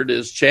I heard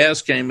is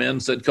Chaz came in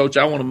and said, Coach,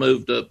 I want to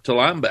move to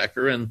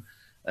linebacker.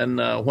 And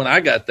when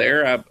I got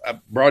there, I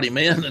brought him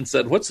in and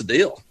said, what's the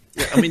deal?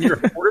 I mean, you're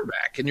a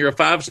quarterback, and you're a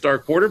 5-star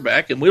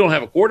quarterback, and we don't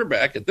have a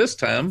quarterback at this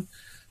time.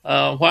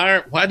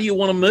 Why do you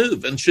want to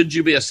move? And should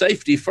you be a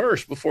safety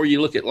first before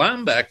you look at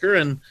linebacker?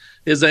 And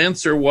his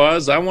answer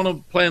was, I want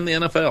to play in the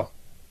NFL.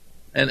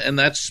 And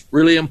that's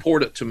really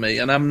important to me.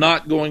 And I'm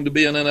not going to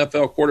be an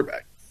NFL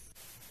quarterback.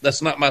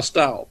 That's not my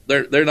style.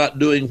 They're not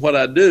doing what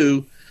I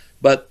do,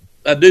 but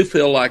I do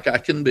feel like I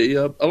can be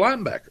a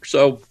linebacker.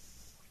 So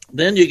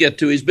then you get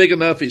to, he's big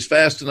enough, he's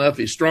fast enough,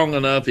 he's strong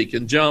enough, he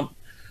can jump.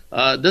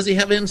 Does he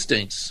have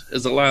instincts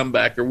as a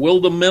linebacker?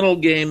 Will the mental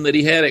game that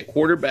he had at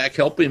quarterback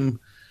help him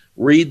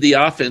read the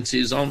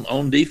offenses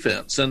on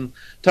defense? And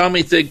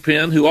Tommy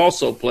Thigpen, who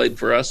also played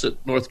for us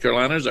at North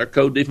Carolina, is our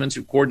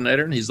co-defensive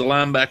coordinator, and he's the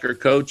linebacker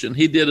coach, and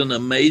he did an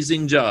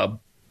amazing job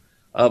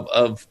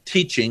of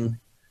teaching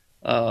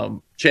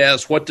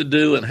Chaz what to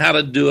do and how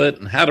to do it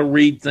and how to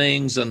read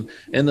things. And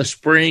in the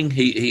spring,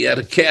 he had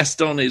a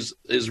cast on his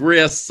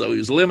wrist, so he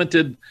was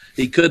limited.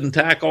 He couldn't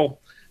tackle.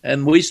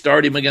 And we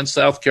started him against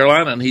South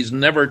Carolina, and he's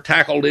never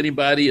tackled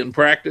anybody in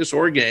practice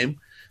or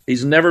game.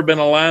 He's never been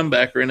a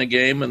linebacker in a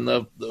game. And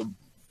the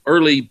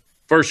early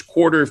first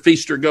quarter,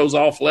 Feaster goes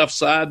off left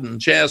side, and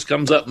Chaz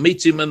comes up,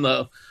 meets him in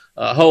the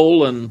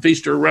hole, and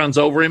Feaster runs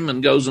over him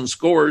and goes and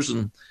scores.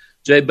 And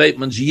Jay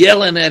Bateman's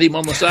yelling at him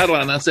on the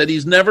sideline. I said,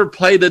 he's never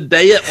played a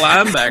day at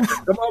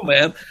linebacker. Come on,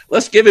 man.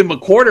 Let's give him a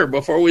quarter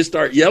before we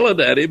start yelling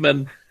at him.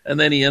 And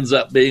then he ends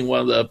up being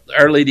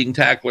our leading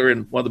tackler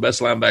and one of the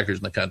best linebackers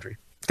in the country.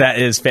 That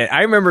is fantastic.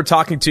 I remember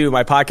talking to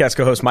my podcast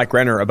co-host Mike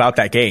Renner about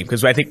that game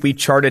because I think we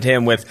charted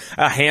him with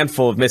a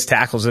handful of missed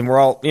tackles, and we're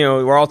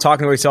all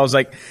talking to ourselves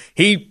like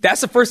that's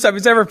the first time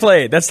he's ever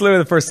played. That's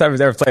literally the first time he's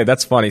ever played.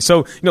 That's funny.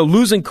 So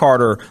losing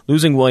Carter,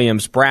 losing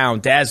Williams, Brown,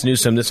 Daz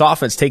Newsome, this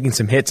offense taking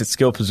some hits at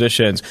skill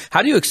positions.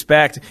 How do you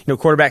expect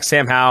quarterback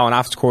Sam Howell and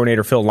offensive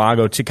coordinator Phil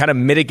Longo to kind of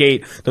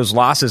mitigate those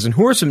losses? And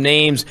who are some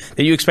names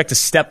that you expect to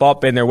step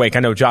up in their wake? I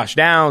know Josh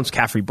Downs,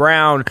 Caffrey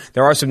Brown.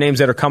 There are some names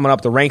that are coming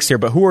up the ranks here,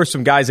 but who are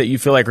some guys that you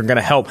feel like are going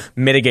to help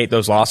mitigate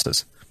those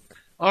losses?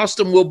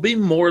 Austin will be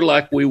more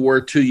like we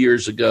were 2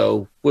 years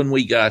ago when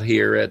we got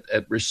here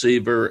at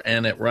receiver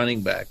and at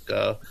running back.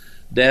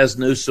 Daz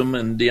Newsome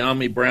and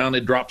Dyami Brown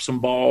had dropped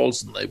some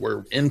balls, and they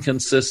were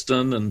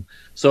inconsistent, and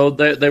so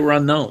they were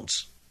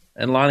unknowns.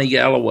 And Lonnie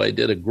Galloway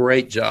did a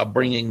great job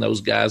bringing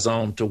those guys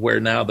on to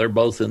where now they're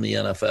both in the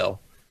NFL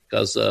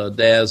because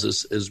Daz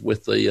is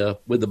with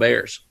the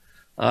Bears.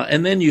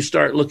 And then you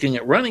start looking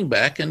at running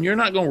back, and you're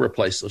not going to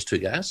replace those two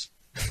guys.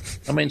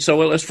 I mean, so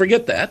let's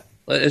forget that.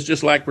 It's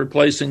just like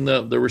replacing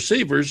the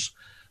receivers.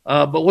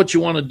 But what you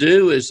want to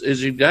do is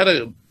you've got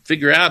to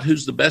figure out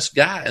who's the best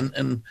guy.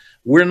 And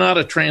we're not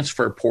a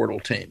transfer portal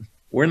team.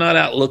 We're not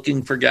out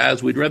looking for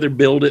guys. We'd rather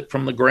build it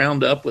from the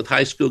ground up with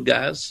high school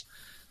guys.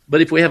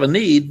 But if we have a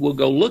need, we'll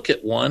go look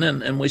at one.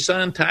 And we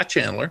signed Ty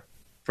Chandler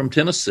from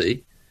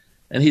Tennessee,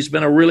 and he's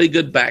been a really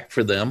good back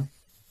for them.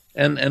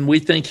 And we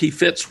think he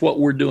fits what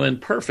we're doing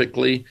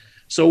perfectly.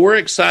 So we're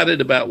excited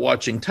about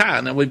watching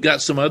Ty. Now, we've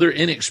got some other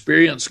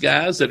inexperienced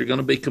guys that are going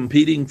to be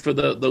competing for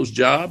those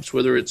jobs,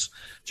 whether it's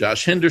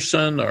Josh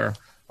Henderson or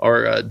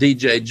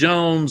DJ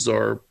Jones,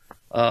 or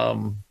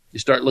you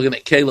start looking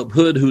at Caleb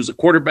Hood, who's a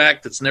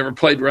quarterback that's never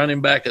played running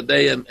back a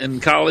day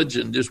in college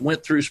and just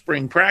went through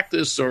spring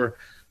practice, or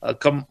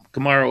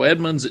Kamaro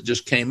Edmonds that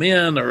just came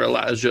in, or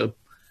Elijah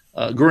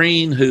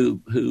Green,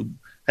 who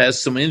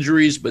has some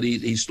injuries, but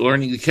he's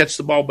learning to catch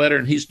the ball better,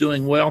 and he's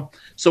doing well.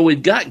 So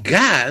we've got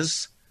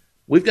guys.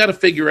 We've got to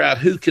figure out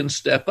who can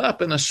step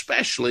up, and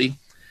especially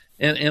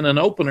in an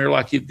opener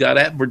like you've got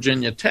at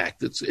Virginia Tech.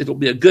 It'll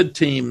be a good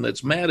team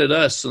that's mad at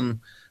us and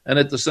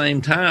at the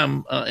same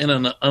time in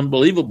an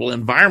unbelievable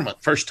environment,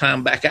 first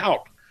time back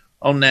out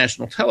on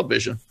national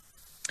television.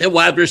 At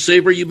wide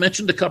receiver, you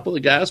mentioned a couple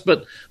of guys,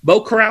 but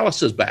Bo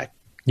Corrales is back.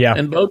 Yeah.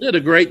 And Bo did a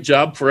great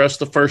job for us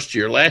the first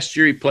year. Last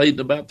year he played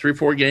about 3 or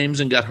 4 games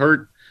and got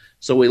hurt,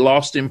 so we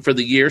lost him for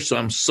the year. So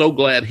I'm so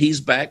glad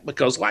he's back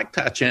because, like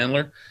Ty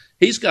Chandler,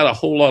 he's got a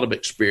whole lot of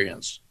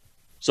experience.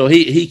 So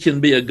he can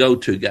be a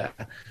go-to guy.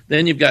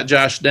 Then you've got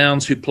Josh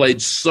Downs, who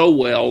played so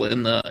well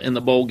in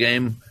the bowl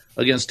game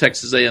against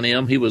Texas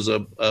A&M. He was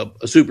a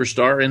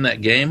superstar in that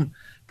game.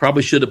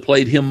 Probably should have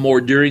played him more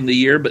during the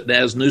year, but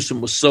Naz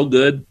Newsome was so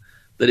good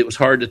that it was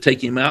hard to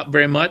take him out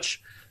very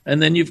much.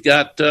 And then you've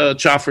got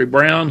Joffrey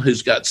Brown,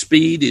 who's got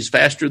speed. He's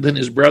faster than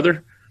his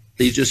brother.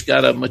 He's just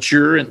got to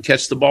mature and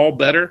catch the ball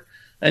better.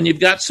 And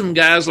you've got some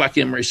guys like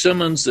Emory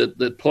Simmons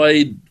that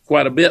played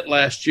quite a bit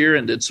last year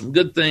and did some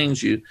good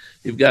things.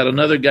 You've got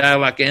another guy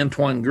like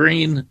Antoine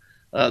Green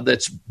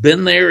that's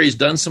been there. He's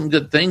done some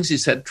good things.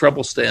 He's had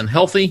trouble staying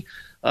healthy.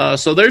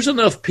 So there's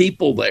enough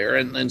people there,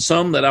 and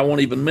some that I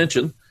won't even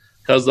mention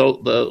because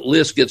the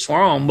list gets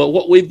long. But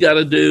what we've got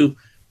to do,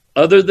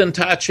 other than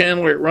Ty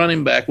Chandler at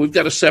running back, we've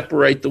got to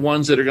separate the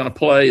ones that are going to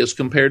play as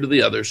compared to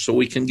the others so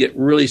we can get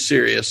really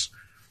serious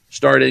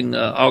starting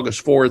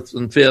August 4th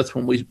and 5th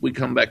when we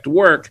come back to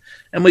work.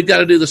 And we've got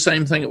to do the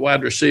same thing at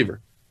wide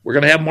receiver. We're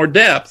going to have more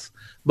depth,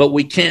 but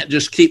we can't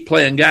just keep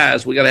playing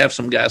guys. We got to have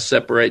some guys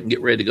separate and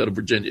get ready to go to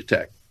Virginia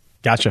Tech.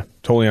 Gotcha.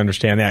 Totally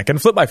understand that. Going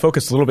to flip my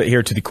focus a little bit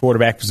here to the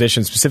quarterback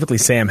position, specifically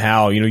Sam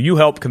Howell. You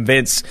helped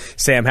convince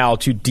Sam Howell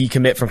to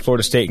decommit from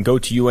Florida State and go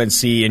to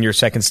UNC in your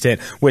second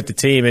stint with the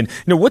team. And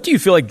what do you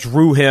feel like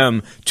drew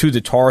him to the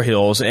Tar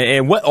Heels?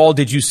 And what all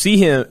did you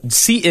see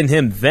in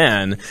him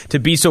then to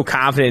be so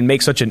confident and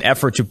make such an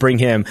effort to bring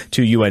him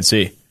to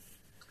UNC?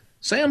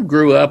 Sam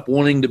grew up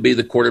wanting to be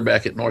the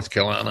quarterback at North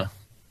Carolina.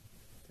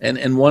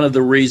 And one of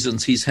the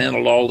reasons he's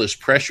handled all this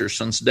pressure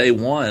since day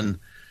one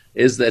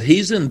is that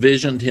he's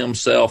envisioned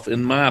himself,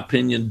 in my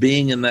opinion,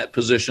 being in that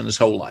position his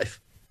whole life.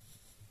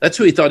 That's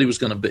who he thought he was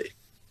going to be.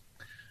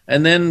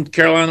 And then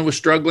Carolina was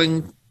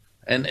struggling,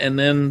 and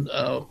then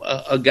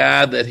a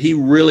guy that he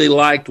really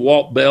liked,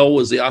 Walt Bell,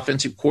 was the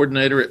offensive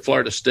coordinator at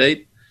Florida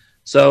State.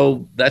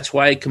 So that's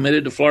why he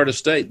committed to Florida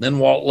State. Then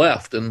Walt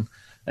left and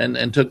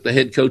took the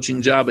head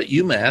coaching job at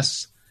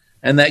UMass,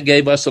 and that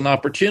gave us an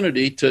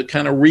opportunity to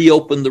kind of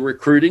reopen the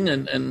recruiting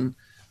and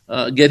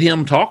get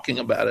him talking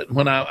about it.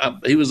 When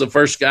he was the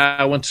first guy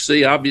I went to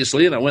see,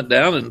 obviously, and I went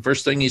down, and the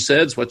first thing he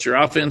said is, "What's your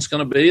offense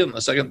going to be?" And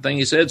the second thing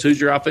he said is, "Who's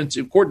your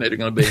offensive coordinator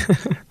going to be?"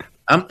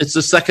 It's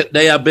the second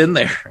day I've been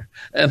there.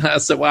 And I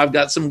said, "Well, I've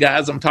got some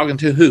guys I'm talking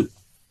to. Who?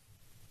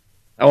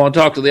 I want to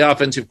talk to the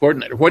offensive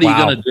coordinator. What are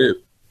you going to do?"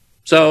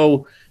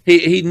 So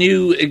he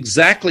knew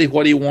exactly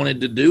what he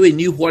wanted to do. He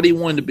knew what he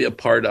wanted to be a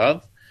part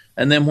of.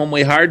 And then when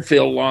we hired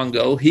Phil long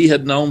ago, he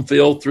had known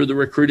Phil through the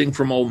recruiting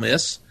from Ole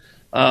Miss.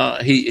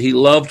 He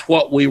loved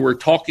what we were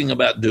talking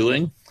about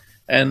doing,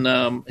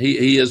 and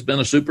he has been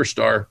a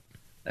superstar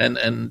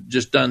and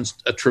just done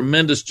a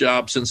tremendous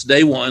job since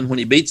day one when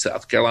he beat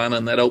South Carolina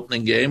in that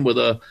opening game with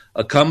a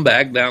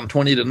comeback down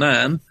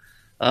 20-9,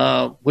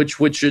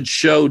 which should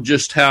show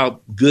just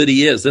how good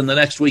he is. Then the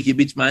next week he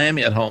beats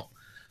Miami at home,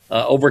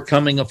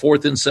 overcoming a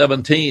 4th and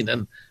 17,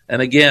 and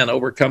again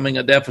overcoming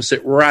a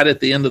deficit right at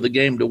the end of the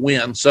game to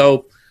win.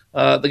 So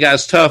the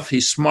guy's tough.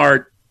 He's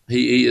smart.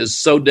 He is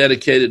so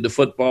dedicated to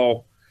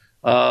football,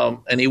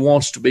 and he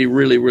wants to be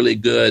really, really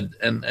good.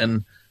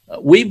 And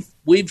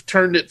we've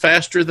turned it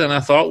faster than I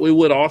thought we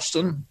would,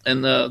 Austin.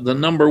 And the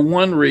number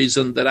one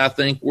reason that I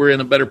think we're in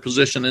a better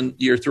position in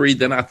year 3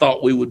 than I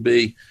thought we would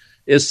be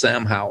is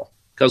Sam Howell.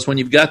 Because when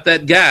you've got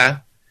that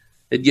guy,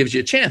 it gives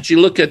you a chance.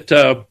 You look at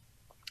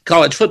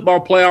college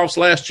football playoffs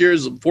last year,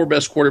 is the 4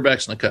 best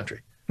quarterbacks in the country.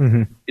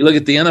 Mm-hmm. You look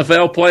at the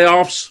NFL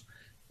playoffs,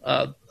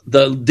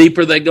 the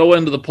deeper they go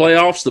into the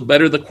playoffs, the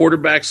better the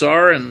quarterbacks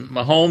are. And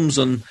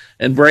Mahomes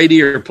and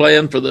Brady are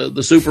playing for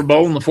the Super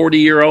Bowl, and the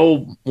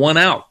 40-year-old won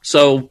out.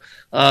 So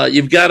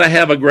you've got to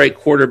have a great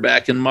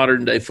quarterback in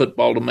modern-day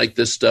football to make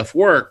this stuff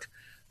work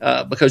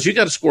because you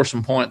got to score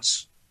some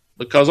points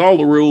because all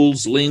the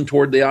rules lean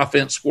toward the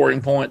offense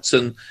scoring points.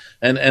 And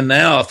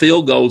now a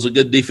field goal is a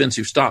good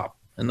defensive stop,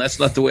 and that's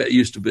not the way it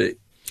used to be.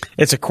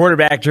 It's a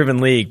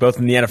quarterback-driven league, both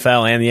in the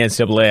NFL and the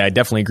NCAA. I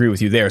definitely agree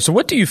with you there. So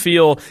what do you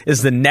feel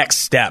is the next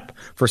step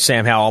for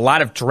Sam Howell? A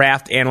lot of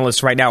draft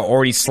analysts right now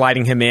already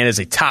sliding him in as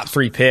a top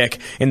 3 pick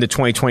in the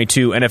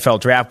 2022 NFL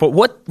draft. But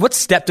what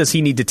step does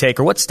he need to take,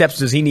 or what steps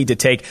does he need to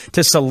take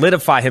to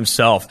solidify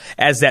himself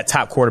as that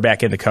top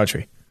quarterback in the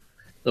country?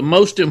 The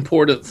most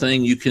important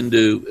thing you can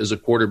do as a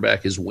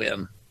quarterback is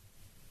win.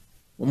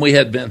 When we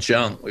had Vince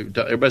Young,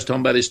 everybody's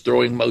talking about his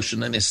throwing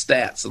motion and his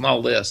stats and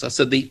all this. I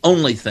said the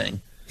only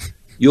thing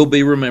you'll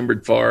be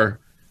remembered for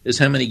is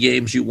how many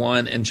games you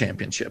won and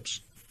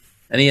championships.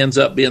 and he ends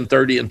up being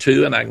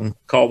 30-2, and I can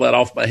call that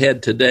off my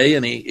head today,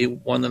 and he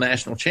won the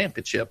national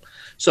championship.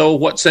 So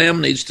what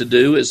Sam needs to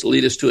do is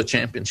lead us to a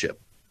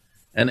championship,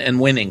 and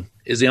winning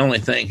is the only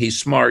thing. He's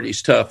smart,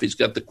 he's tough, he's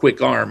got the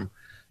quick arm,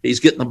 he's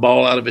getting the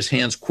ball out of his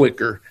hands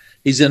quicker,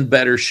 he's in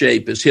better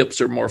shape, his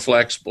hips are more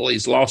flexible,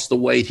 he's lost the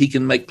weight, he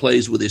can make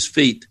plays with his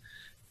feet.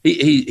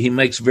 He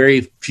makes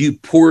very few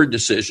poor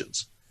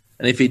decisions.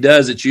 And if he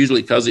does, it's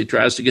usually because he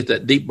tries to get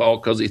that deep ball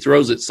because he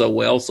throws it so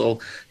well. So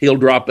he'll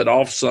drop it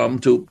off some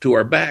to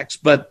our backs.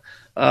 But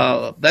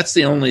that's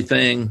the only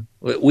thing.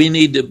 We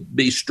need to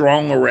be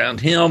strong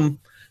around him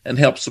and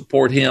help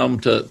support him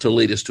to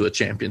lead us to a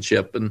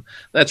championship. And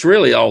that's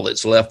really all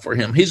that's left for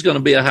him. He's going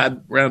to be a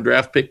high-round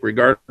draft pick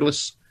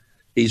regardless.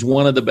 He's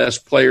one of the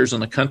best players in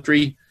the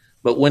country.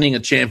 But winning a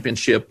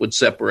championship would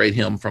separate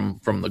him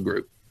from the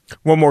group.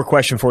 One more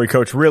question for you,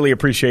 Coach. Really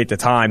appreciate the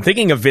time.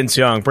 Thinking of Vince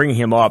Young, bringing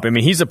him up, I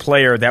mean, he's a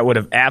player that would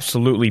have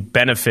absolutely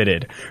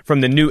benefited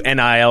from the new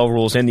NIL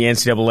rules in the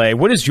NCAA.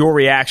 What is your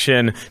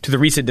reaction to the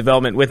recent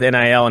development with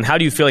NIL, and how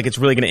do you feel like it's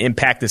really going to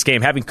impact this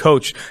game, having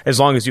coached as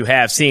long as you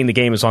have, seeing the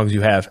game as long as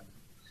you have?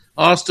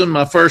 Austin,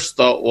 my first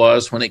thought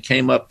was when it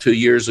came up 2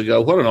 years ago,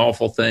 what an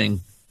awful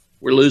thing.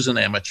 We're losing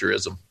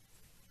amateurism.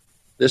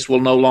 This will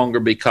no longer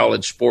be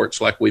college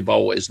sports like we've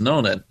always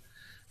known it.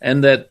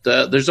 And that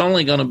there's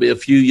only going to be a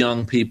few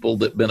young people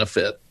that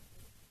benefit.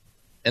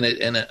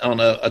 And on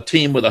a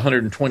team with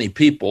 120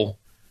 people,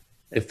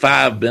 if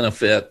 5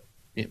 benefit,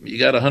 you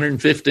got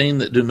 115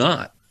 that do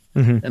not.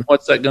 Mm-hmm. And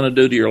what's that going to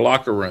do to your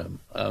locker room?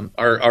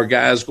 Are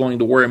guys going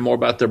to worry more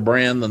about their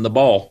brand than the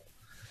ball?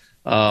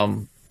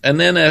 And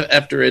then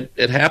after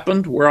it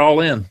happened, we're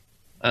all in.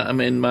 I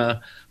mean, my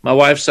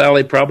wife,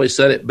 Sally, probably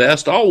said it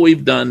best. All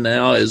we've done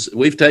now is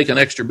we've taken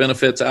extra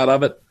benefits out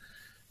of it.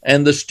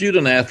 And the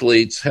student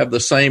athletes have the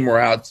same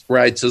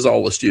rights as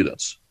all the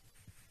students.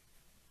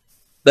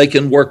 They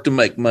can work to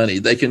make money.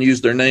 They can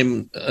use their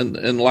name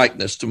and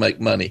likeness to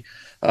make money.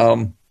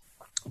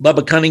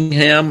 Bubba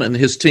Cunningham and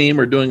his team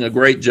are doing a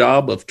great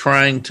job of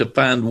trying to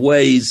find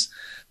ways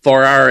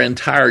for our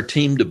entire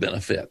team to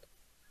benefit.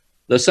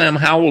 The Sam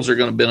Howells are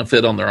going to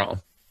benefit on their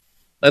own.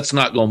 That's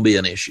not going to be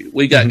an issue.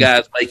 We got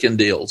guys making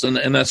deals, and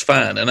that's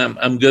fine, and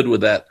I'm good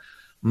with that.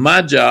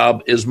 My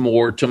job is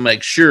more to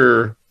make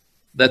sure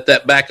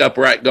that backup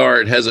right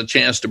guard has a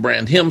chance to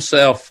brand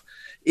himself.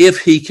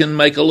 If he can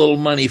make a little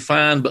money,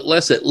 fine, but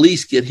let's at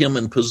least get him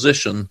in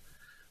position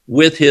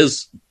with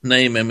his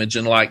name, image,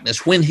 and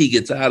likeness. When he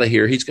gets out of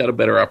here, he's got a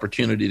better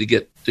opportunity to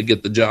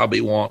get the job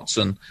he wants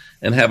and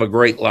have a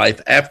great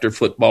life after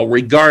football,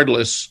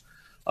 regardless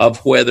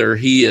of whether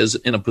he is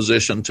in a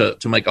position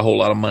to make a whole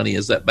lot of money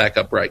as that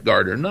backup right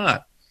guard or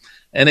not.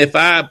 And if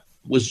I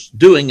was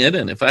doing it,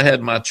 and if I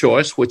had my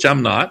choice, which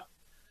I'm not,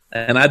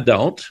 and I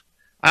don't,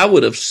 I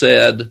would have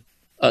said,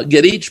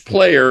 get each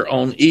player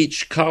on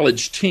each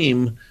college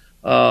team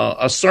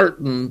a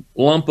certain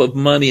lump of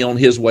money on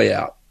his way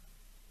out.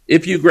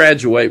 If you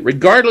graduate,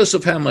 regardless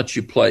of how much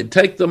you played,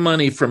 take the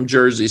money from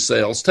jersey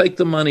sales, take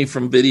the money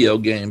from video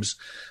games,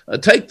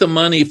 take the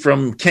money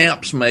from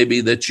camps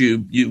maybe that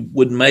you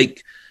would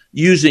make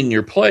using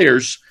your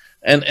players,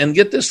 and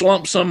get this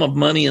lump sum of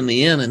money in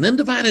the end, and then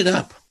divide it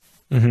up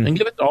and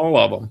give it to all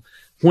of them.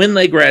 When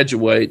they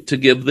graduate, to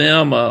give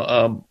them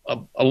a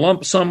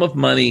lump sum of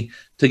money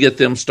to get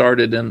them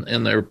started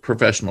in their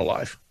professional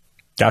life.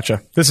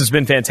 Gotcha. This has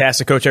been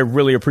fantastic, Coach. I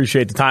really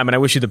appreciate the time, and I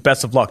wish you the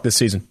best of luck this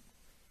season.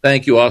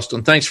 Thank you,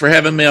 Austin. Thanks for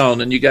having me on,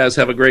 and you guys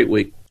have a great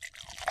week.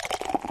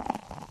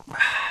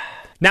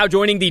 Now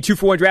joining the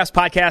 2-for-1 Drafts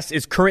podcast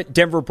is current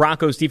Denver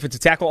Broncos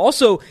defensive tackle,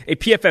 also a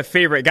PFF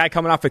favorite, a guy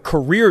coming off a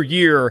career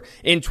year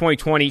in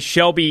 2020,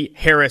 Shelby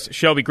Harris.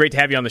 Shelby, great to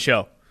have you on the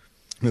show.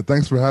 Yeah,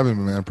 thanks for having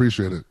me, man. I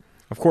appreciate it.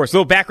 Of course. A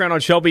little background on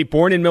Shelby.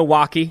 Born in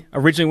Milwaukee,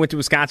 originally went to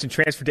Wisconsin,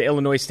 transferred to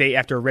Illinois State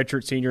after a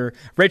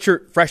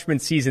redshirt freshman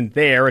season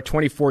there, a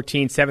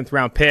 2014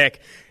 7th-round pick.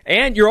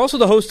 And you're also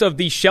the host of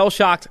the Shell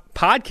Shocked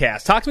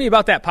podcast. Talk to me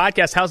about that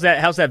podcast. How's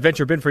that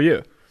venture been for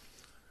you?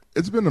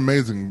 It's been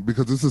amazing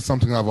because this is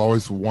something I've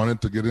always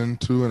wanted to get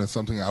into, and it's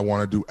something I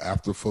want to do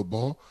after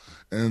football.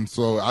 And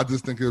so I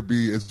just think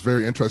it's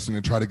very interesting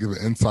to try to give an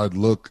inside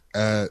look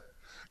at,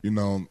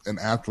 an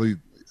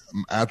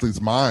athlete's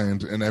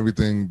mind and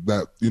everything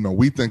that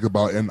we think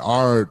about in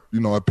our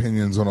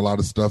opinions on a lot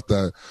of stuff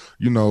that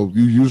you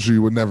usually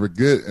would never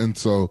get. And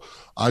so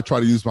I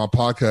try to use my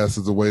podcast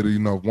as a way to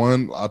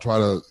one, I try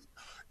to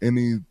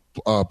any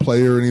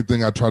player or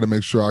anything, I try to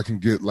make sure I can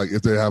get, like,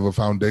 if they have a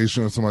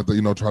foundation or something like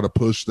that, try to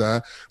push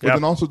that, but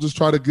then also just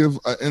try to give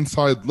an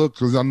inside look,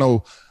 because I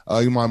know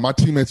my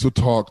teammates will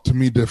talk to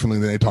me differently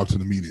than they talk to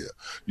the media,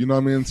 you know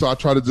what I mean? So I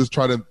try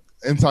to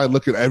inside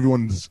look at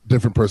everyone's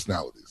different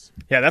personalities.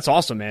 Yeah, that's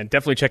awesome, man.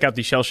 Definitely check out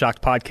the Shell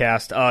Shocked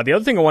podcast. The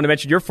other thing I want to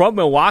mention, you're from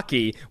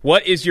Milwaukee.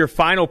 What is your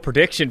final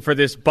prediction for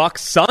this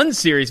Bucks-Suns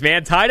series,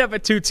 man? Tied up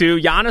at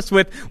 2-2. Giannis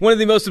with one of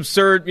the most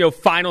absurd,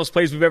 finals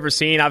plays we've ever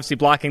seen, obviously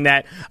blocking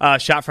that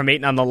shot from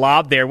Ayton on the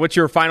lob there. What's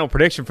your final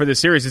prediction for this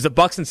series? Is it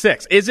Bucks in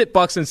 6? Is it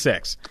Bucks in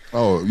 6?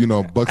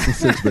 Oh, Bucks in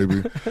 6,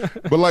 baby.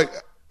 But,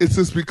 It's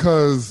just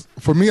because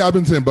for me, I've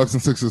been saying Bucks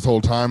and 6 this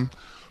whole time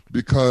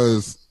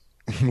because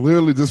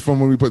literally just from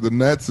when we put the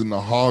Nets and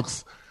the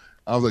Hawks,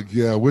 I was like,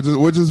 yeah, we're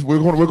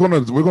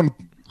going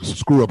to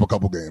screw up a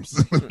couple games.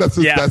 That's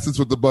just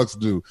what the Bucks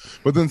do.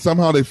 But then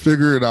somehow they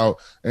figure it out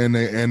and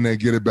they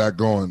get it back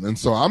going. And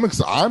so I'm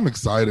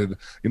excited.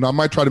 I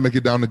might try to make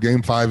it down to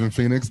Game 5 in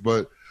Phoenix,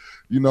 but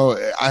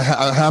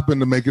I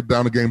happened to make it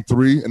down to Game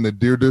 3 in the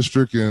Deer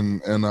District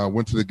and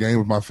went to the game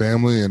with my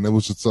family, and it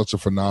was just such a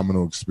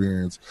phenomenal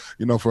experience.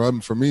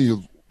 For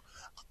me,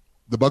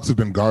 the Bucks have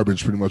been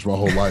garbage pretty much my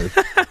whole life,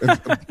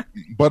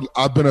 but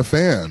I've been a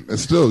fan. And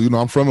still,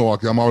 I'm from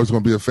Milwaukee. I'm always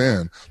going to be a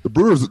fan. The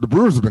Brewers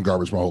have been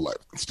garbage my whole life.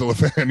 I'm still a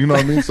fan. You know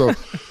what I mean? So,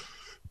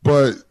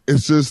 but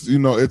it's just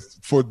it's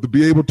to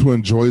be able to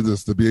enjoy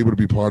this, to be able to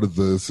be part of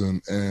this,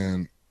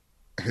 and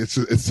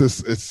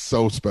it's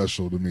so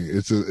special to me.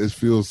 It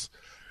feels.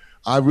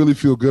 I really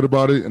feel good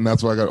about it, and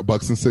that's why I got a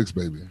Bucks and 6,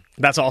 baby.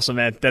 That's awesome,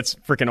 man. That's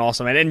freaking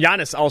awesome, man. And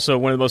Giannis also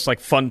one of the most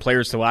fun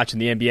players to watch in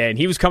the NBA, and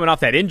he was coming off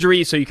that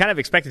injury, so you kind of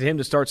expected him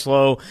to start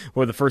slow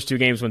for the first 2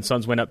 games when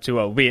Suns went up 2-0.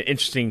 It'll be an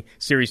interesting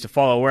series to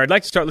follow. Where I'd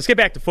like to start, let's get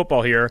back to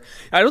football here.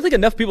 I don't think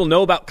enough people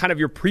know about kind of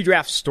your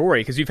pre-draft story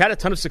because you've had a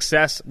ton of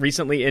success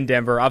recently in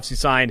Denver. Obviously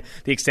signed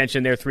the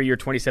extension there, 3-year,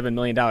 $27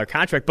 million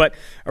contract, but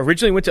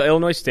originally went to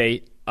Illinois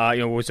State.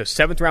 Was a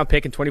 7th-round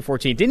pick in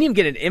 2014. Didn't even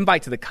get an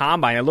invite to the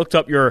combine. I looked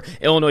up your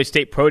Illinois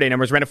State Pro Day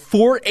numbers. Ran a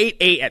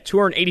 4.88 at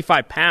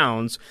 285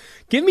 pounds.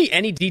 Give me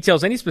any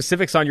details, any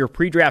specifics on your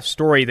pre-draft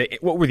story.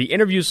 What were the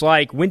interviews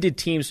like? When did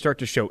teams start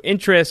to show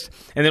interest?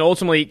 And then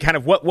ultimately, kind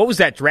of what was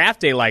that draft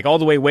day like all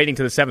the way waiting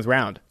to the 7th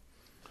round?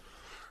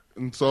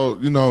 And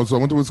so, so I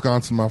went to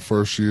Wisconsin my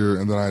first year,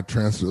 and then I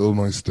transferred to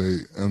Illinois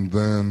State. And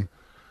then,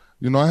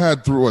 I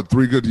had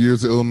 3 good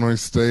years at Illinois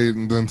State,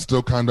 and then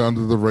still kind of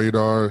under the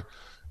radar.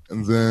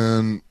 And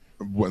then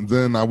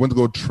I went to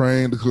go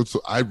train because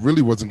I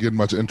really wasn't getting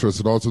much interest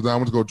at all. So then I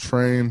went to go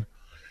train.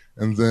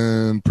 And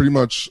then pretty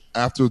much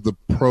after the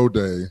pro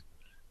day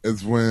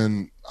is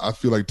when I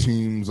feel like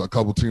a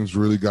couple teams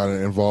really got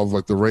involved.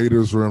 Like the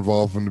Raiders were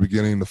involved in the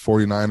beginning, the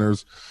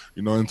 49ers,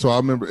 and so I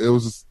remember it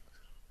was just,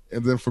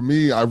 and then for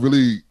me, I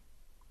really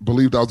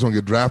believed I was going to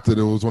get drafted.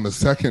 It was on the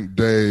second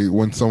day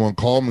when someone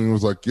called me and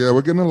was like, yeah,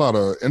 we're getting a lot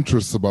of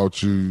interest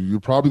about you. You're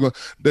probably going to,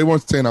 they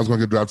weren't saying I was going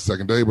to get drafted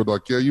second day, but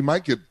like, yeah, you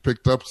might get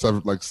picked up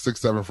 6th,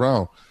 7th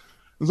round.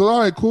 And so, all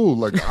right, cool.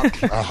 Like,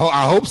 I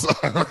hope so.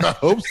 I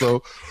hope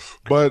so.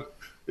 But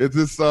it's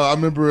just, I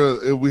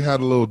remember we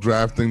had a little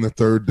draft thing the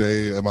third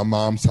day at my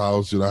mom's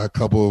house. I had a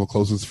couple of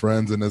closest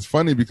friends. And it's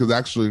funny because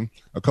actually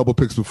a couple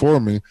picks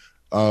before me,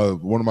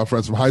 one of my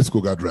friends from high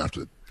school got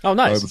drafted. Oh,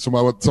 nice.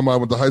 Somebody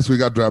went to high school,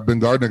 got drafted. Ben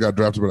Gardner got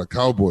drafted by the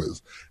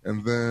Cowboys.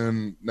 And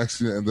then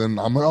next year, and then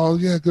I'm like, oh,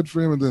 yeah, good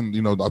for him. And then,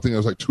 I think it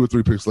was like 2 or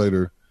 3 picks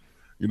later,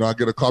 I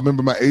get a call. I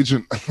remember my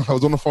agent, I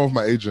was on the phone with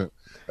my agent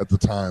at the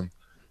time.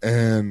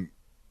 And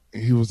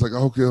he was like,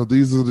 okay, well,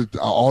 these are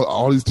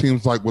all these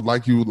teams would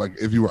like you,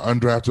 if you were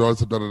undrafted, all this,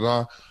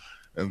 da-da-da.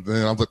 And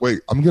then I was like, wait,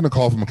 I'm getting a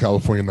call from a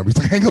California number. He's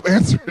like, hang up,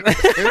 answer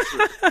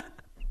it.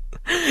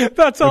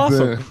 That's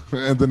awesome.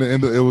 And then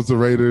it was the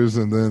Raiders,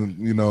 and then,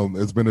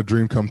 it's been a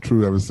dream come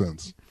true ever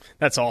since.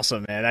 That's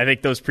awesome, man. I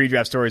think those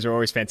pre-draft stories are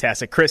always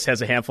fantastic. Chris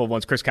has a handful of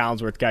ones. Chris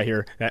Collinsworth, guy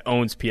here that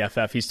owns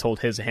PFF, he's told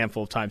his a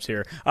handful of times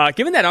here.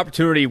 Given that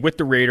opportunity with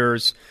the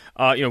Raiders,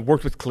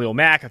 worked with Khalil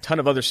Mack, a ton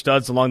of other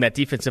studs along that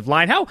defensive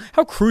line. How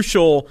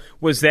crucial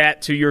was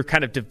that to your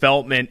kind of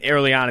development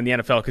early on in the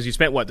NFL? Because you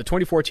spent, the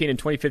 2014 and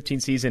 2015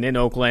 season in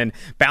Oakland,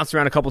 bounced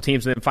around a couple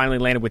teams, and then finally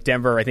landed with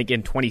Denver, I think,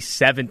 in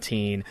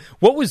 2017.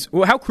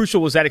 How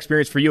crucial was that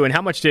experience for you, and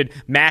how much did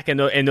Mack and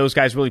those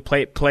guys really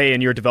play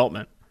in your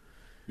development?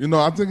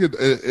 I think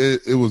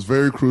it was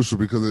very crucial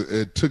because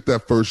it took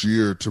that first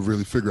year to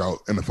really figure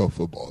out NFL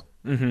football.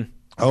 Mm-hmm.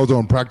 I was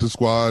on practice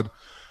squad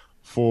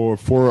for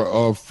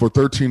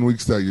 13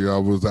 weeks that year. I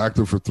was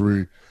active for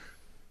 3,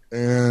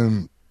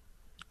 and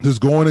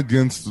just going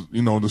against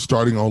the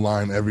starting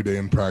O-line every day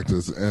in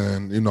practice,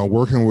 and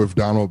working with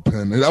Donald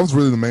Penn. And that was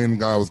really the main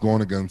guy I was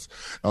going against.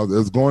 I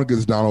was going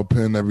against Donald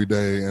Penn every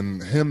day,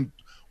 and him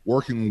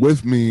working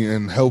with me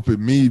and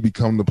helping me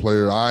become the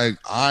player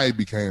I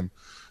became.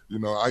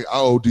 I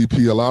owe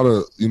DP a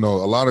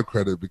lot of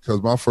credit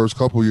because my first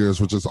couple years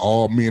was just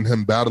all me and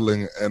him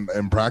battling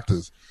and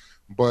practice.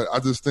 But I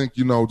just think,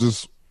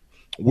 just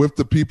with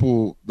the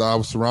people that I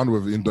was surrounded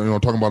with,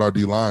 talking about our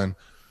D-line,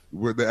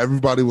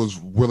 everybody was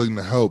willing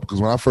to help.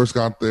 Because when I first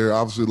got there,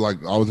 obviously,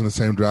 I was in the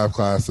same draft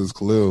class as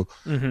Khalil.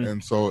 Mm-hmm.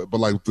 And so, but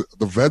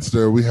the vets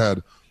there, we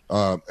had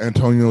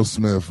Antonio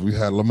Smith, we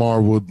had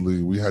Lamar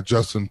Woodley, we had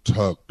Justin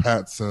Tuck,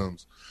 Pat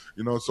Sims.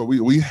 So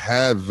we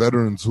had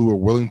veterans who were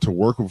willing to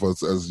work with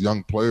us as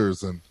young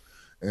players,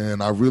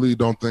 and I really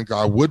don't think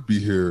I would be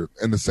here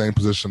in the same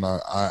position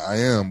I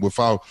am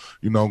without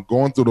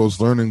going through those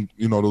learning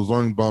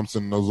bumps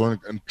and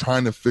and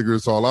trying to figure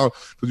this all out,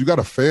 because you got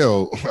to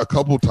fail a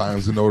couple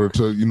times in order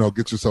to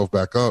get yourself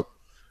back up.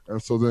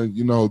 And so then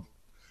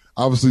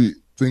obviously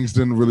things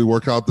didn't really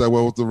work out that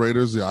well with the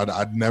Raiders.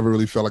 I never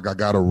really felt like I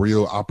got a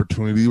real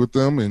opportunity with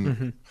them, and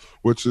mm-hmm.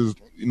 which is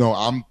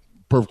I'm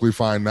perfectly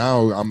fine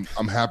now.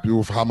 I'm happy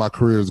with how my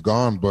career has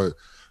gone, but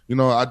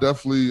I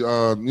definitely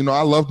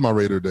I loved my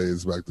Raider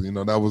days back then.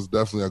 That was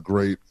definitely a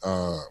great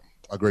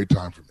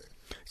time for me.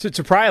 So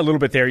to pry a little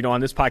bit there,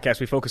 on this podcast,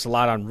 we focus a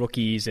lot on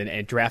rookies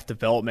and draft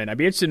development. I'd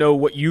be interested to know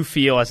what you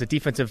feel as a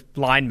defensive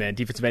lineman,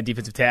 defensive end,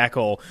 defensive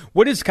tackle.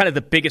 What is kind of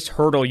the biggest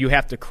hurdle you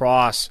have to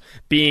cross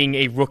being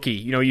a rookie?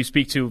 You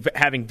speak to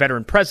having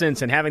veteran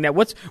presence and having that.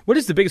 What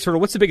is the biggest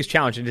hurdle? What's the biggest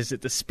challenge? And is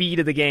it the speed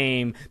of the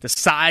game, the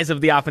size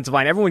of the offensive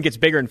line? Everyone gets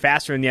bigger and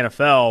faster in the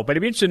NFL. But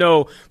I'd be interested to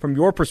know from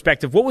your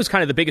perspective, what was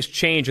kind of the biggest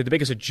change or the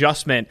biggest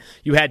adjustment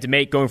you had to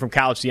make going from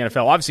college to the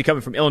NFL? Obviously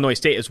coming from Illinois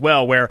State as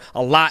well, where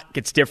a lot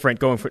gets different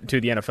going to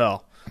the NFL.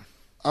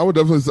 I would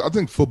definitely say, I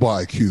think football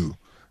IQ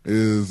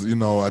is,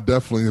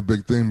 definitely a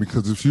big thing,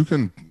 because if you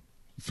can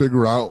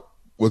figure out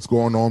what's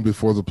going on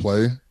before the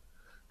play,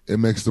 it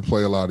makes the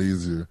play a lot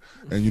easier.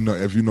 And,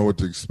 if you know what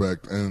to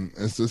expect. And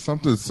it's just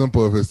something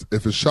simple. If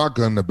it's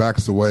shotgun, the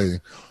back's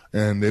away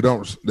and they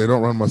don't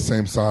run on the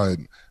same side,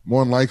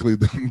 more than likely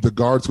the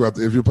guards who have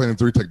to, if you're playing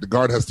 3-tech, the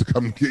guard has to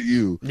come and get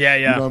you. Yeah.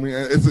 You know what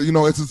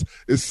I mean?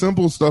 It's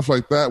simple stuff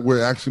like that where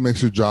it actually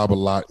makes your job a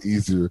lot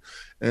easier.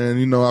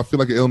 And, I feel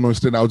like at Illinois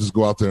State, I would just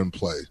go out there and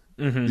play.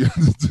 Mm-hmm.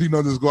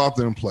 Just go out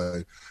there and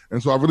play.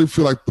 And so I really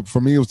feel like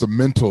for me, it was the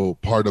mental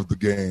part of the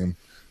game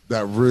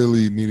that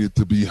really needed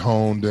to be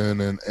honed in,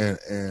 and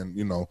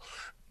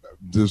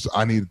just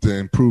I needed to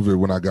improve it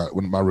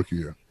when my rookie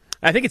year.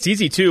 I think it's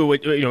easy, too,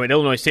 at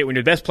Illinois State, when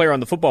you're the best player on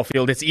the football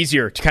field, it's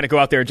easier to kind of go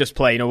out there and just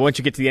play. Once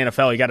you get to the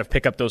NFL, you got to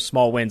pick up those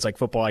small wins like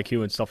football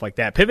IQ and stuff like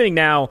that. Pivoting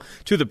now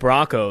to the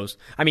Broncos,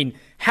 I mean,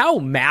 how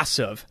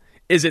massive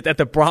is it that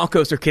the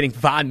Broncos are getting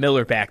Von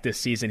Miller back this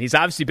season? He's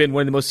obviously been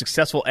one of the most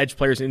successful edge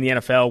players in the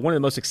NFL, one of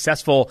the most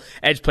successful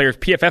edge players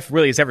PFF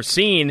really has ever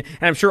seen,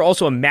 and I'm sure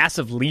also a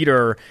massive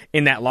leader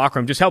in that locker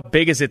room. Just how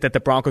big is it that the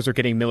Broncos are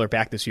getting Miller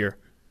back this year?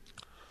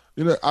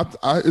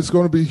 It's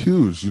going to be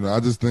huge. I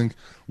just think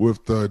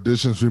with the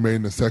additions we made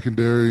in the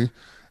secondary,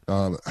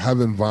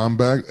 having Von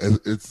back,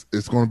 it's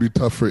going to be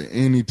tough for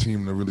any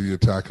team to really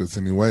attack us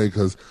anyway,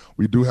 because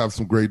we do have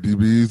some great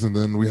DBs, and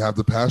then we have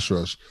the pass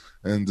rush.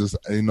 And just,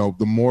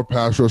 the more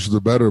pass rushers,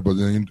 the better. But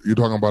then you're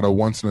talking about a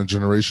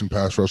once-in-a-generation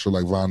pass rusher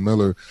like Von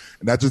Miller,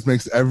 and that just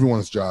makes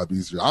everyone's job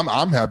easier.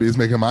 I'm happy it's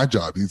making my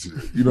job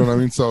easier. You know what I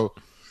mean? So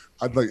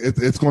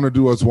it's going to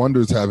do us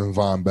wonders having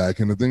Von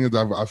back. And the thing is,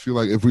 I feel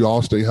like if we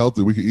all stay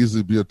healthy, we could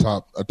easily be a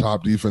top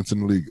defense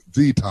in the league,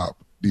 the top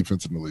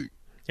defense in the league.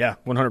 Yeah,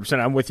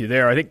 100%. I'm with you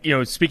there. I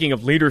think, speaking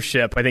of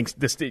leadership, I think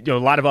this, a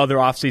lot of other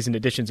offseason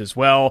additions as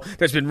well.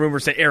 There's been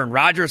rumors that Aaron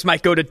Rodgers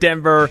might go to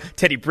Denver.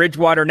 Teddy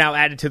Bridgewater now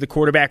added to the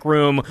quarterback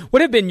room.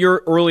 What have been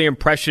your early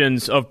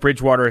impressions of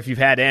Bridgewater, if you've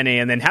had any?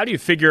 And then how do you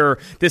figure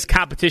this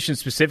competition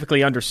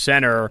specifically under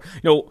center,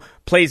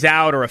 plays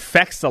out or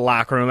affects the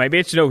locker room? I'd be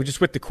interested to know,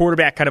 just with the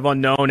quarterback kind of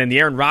unknown and the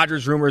Aaron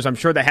Rodgers rumors, I'm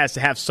sure that has to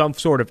have some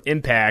sort of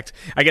impact.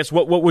 I guess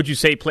what would you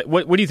say?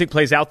 What do you think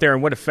plays out there,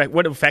 and what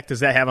effect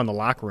does that have on the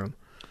locker room?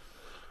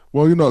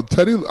 Well,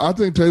 Teddy, I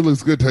think Teddy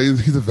looks good. Teddy,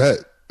 he's a vet.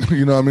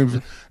 You know what I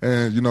mean?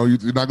 And,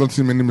 you're not going to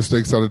see many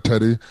mistakes out of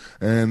Teddy.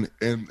 And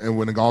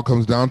when it all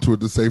comes down to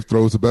it, the safe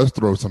throw is the best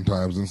throw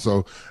sometimes. And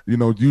so, you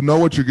know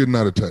what you're getting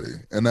out of Teddy.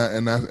 And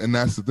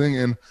that's the thing.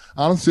 And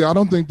honestly, I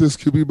don't think this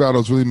QB battle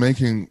is really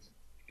making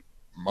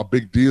a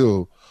big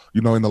deal,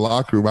 in the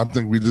locker room. I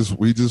think we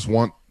just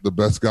want the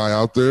best guy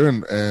out there.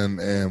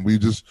 And we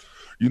just,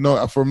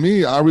 for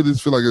me, I really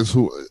feel like it's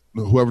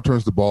whoever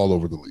turns the ball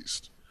over the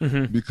least.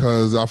 Mm-hmm.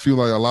 Because I feel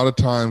like a lot of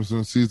times in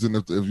the season,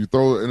 if you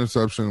throw an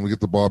interception and we get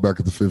the ball back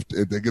at the 15,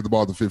 if they get the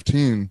ball at the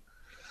 15,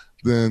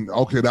 then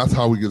okay, that's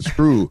how we get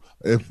screwed.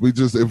 If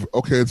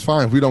it's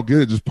fine. If we don't get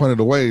it, just punt it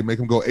away. Make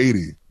them go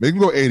 80. Make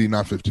them go 80,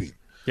 not 15.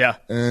 Yeah.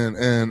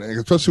 And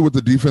especially with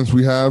the defense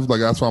we have, like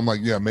that's why I'm like,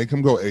 yeah, make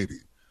them go 80.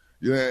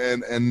 Yeah,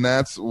 and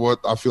that's what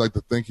I feel like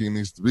the thinking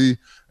needs to be.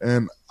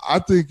 And I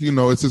think,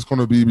 it's just going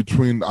to be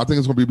between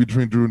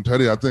Drew and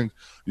Teddy. I think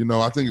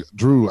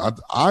Drew,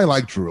 I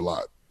like Drew a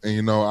lot.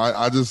 And,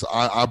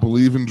 I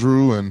believe in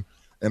Drew and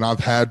I've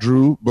had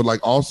Drew, but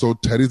also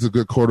Teddy's a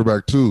good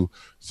quarterback too.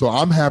 So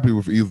I'm happy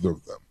with either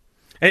of them.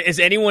 Is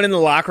anyone in the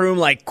locker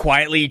room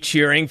quietly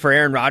cheering for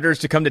Aaron Rodgers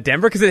to come to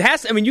Denver? Because it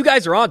has. You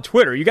guys are on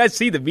Twitter. You guys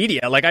see the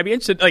media. I'd be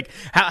interested.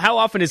 How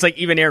often is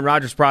even Aaron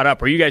Rodgers brought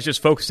up, or you guys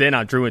just focus in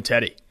on Drew and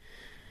Teddy?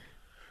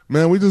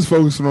 Man, we just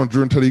focusing on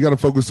Drew and Teddy. You got to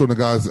focus on the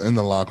guys in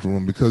the locker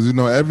room because,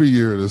 every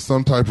year there's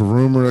some type of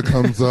rumor that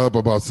comes up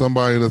about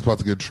somebody that's about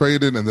to get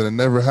traded, and then it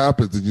never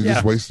happens, and you're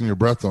just wasting your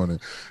breath on it.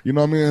 You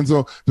know what I mean? And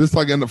so just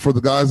for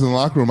the guys in the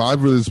locker room, I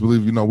really just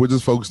believe, we're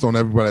just focused on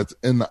everybody that's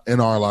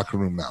in our locker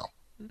room now.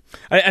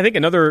 I think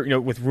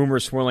another, with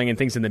rumors swirling and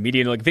things in the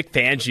media, Vic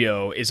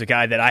Fangio is a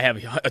guy that I have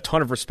a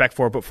ton of respect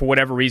for, but for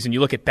whatever reason, you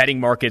look at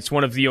betting markets,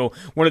 one of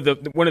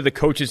the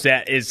coaches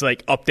that is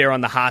up there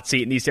on the hot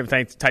seat and these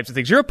different types of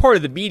things. You're a part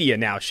of the media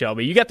now,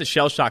 Shelby. You got the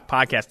Shell Shock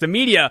podcast. The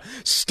media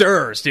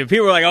stirs, dude.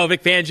 People are like, oh,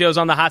 Vic Fangio's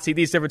on the hot seat,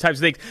 these different types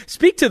of things.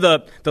 Speak to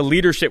the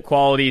leadership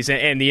qualities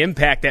and the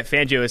impact that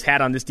Fangio has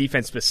had on this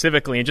defense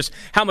specifically, and just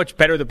how much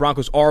better the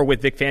Broncos are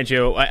with Vic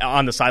Fangio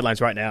on the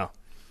sidelines right now.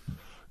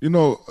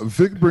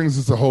 Vic brings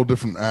us a whole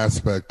different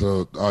aspect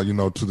of,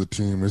 to the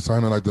team. It's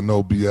kind of like the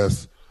no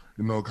BS,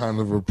 kind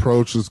of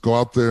approach. Just go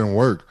out there and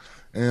work.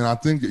 And I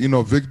think,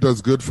 Vic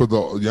does good for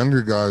the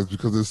younger guys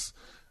because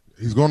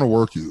he's going to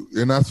work you.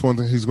 And that's one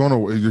thing. He's going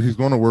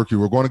to work you.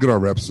 We're going to get our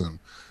reps in.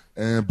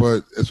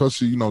 But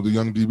especially, the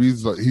young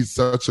DBs, he's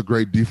such a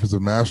great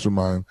defensive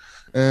mastermind.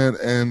 And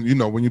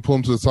when you pull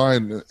him to the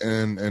side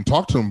and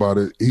talk to him about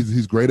it,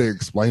 he's great at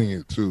explaining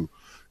it too.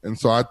 And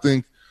so I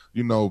think,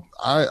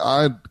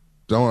 I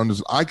don't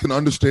understand. I can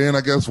understand,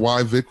 I guess,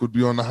 why Vic would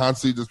be on the hot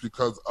seat just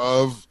because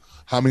of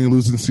how many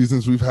losing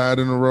seasons we've had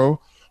in a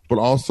row. But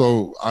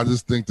also, I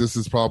just think this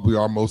is probably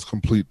our most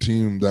complete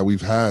team that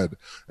we've had.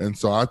 And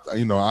so, I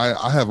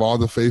have all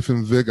the faith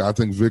in Vic. I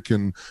think Vic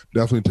can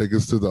definitely take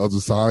us to the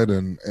other side,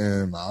 and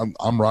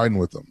I'm riding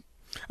with him.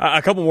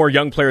 A couple more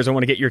young players I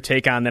want to get your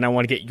take on, then I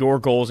want to get your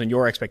goals and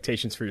your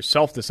expectations for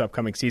yourself this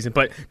upcoming season.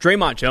 But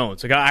Draymond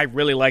Jones, a guy I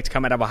really liked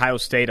coming out of Ohio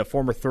State, a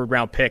former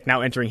third-round pick,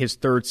 now entering his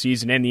third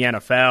season in the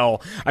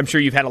NFL. I'm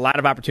sure you've had a lot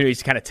of opportunities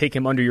to kind of take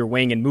him under your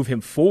wing and move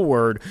him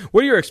forward.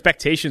 What are your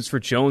expectations for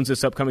Jones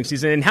this upcoming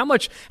season, and how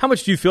much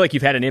do you feel like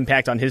you've had an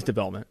impact on his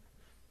development?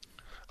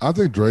 I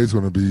think Dre's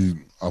going to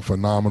be a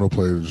phenomenal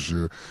player this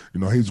year.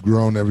 He's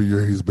grown every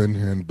year he's been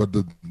here. But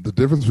the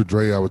difference with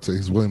Dre, I would say,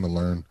 he's willing to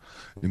learn.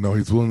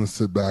 He's willing to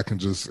sit back and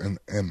just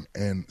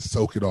and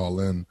soak it all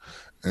in.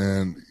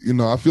 And,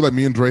 I feel like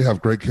me and Dre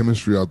have great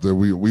chemistry out there.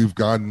 We've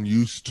gotten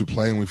used to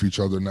playing with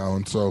each other now.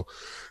 And so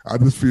I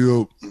just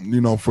feel,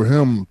 for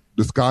him,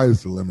 the sky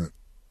is the limit.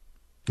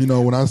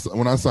 When I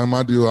signed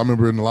my deal, I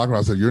remember in the locker room,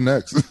 I said, "You're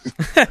next.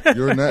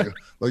 You're next."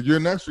 Like, you're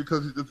next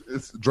because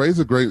Dre's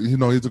a great,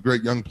 he's a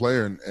great young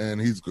player, and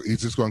he's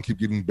just going to keep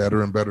getting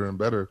better and better and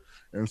better.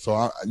 And so,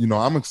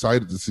 I'm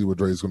excited to see what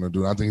Dre's going to do.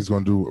 And I think he's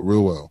going to do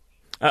real well.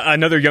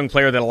 Another young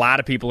player that a lot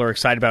of people are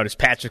excited about is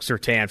Patrick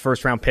Surtain,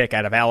 first-round pick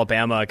out of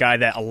Alabama, a guy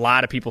that a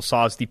lot of people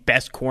saw as the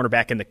best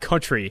cornerback in the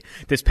country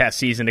this past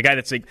season, a guy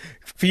that's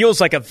feels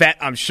like a vet,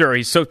 I'm sure.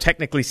 He's so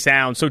technically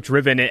sound, so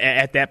driven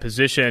at that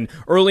position.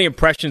 Early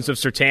impressions of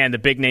Surtain, the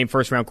big-name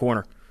first-round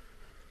corner.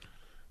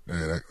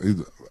 Yeah,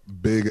 he's a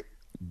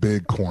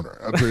big corner.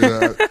 I'll tell you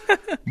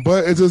that.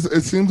 But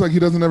it seems like he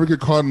doesn't ever get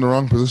caught in the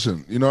wrong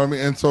position. You know what I mean?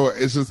 And so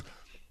it's just –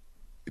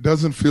 it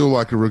doesn't feel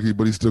like a rookie,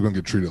 but he's still going to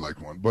get treated like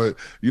one. But,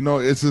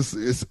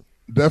 it's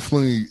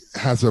definitely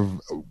has a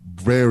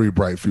very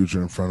bright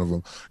future in front of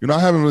him. I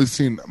haven't really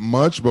seen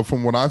much, but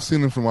from what I've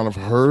seen and from what I've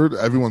heard,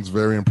 everyone's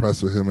very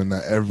impressed with him, and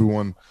that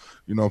everyone,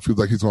 feels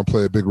like he's going to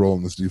play a big role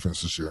in this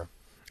defense this year.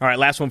 All right,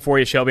 last one for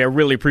you, Shelby. I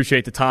really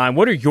appreciate the time.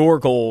 What are your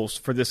goals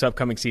for this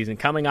upcoming season?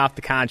 Coming off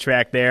the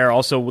contract there,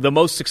 also the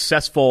most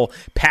successful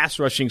pass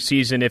rushing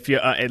season, if you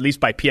at least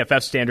by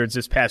PFF standards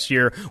this past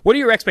year. What are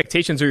your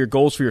expectations or your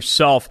goals for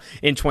yourself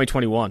in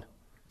 2021?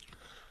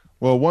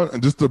 Well, one,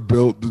 just to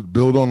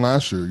build on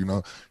last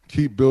year.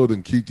 Keep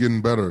building, keep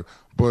getting better.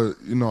 But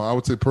I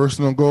would say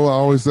personal goal. I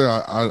always say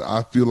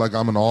I feel like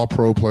I'm an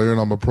All-Pro player and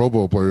I'm a Pro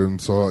Bowl player,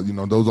 and so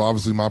those are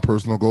obviously my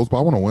personal goals. But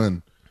I want to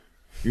win.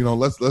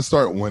 Let's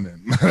start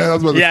winning.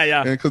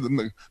 Yeah. Because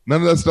none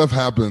of that stuff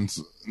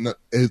happens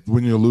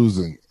when you're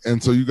losing,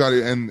 and so you got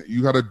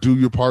to do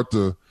your part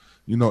to,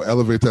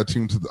 elevate that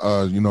team to,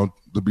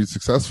 to be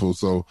successful.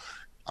 So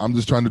I'm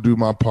just trying to do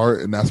my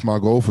part, and that's my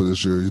goal for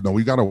this year.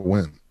 We got to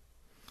win.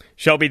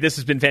 Shelby, this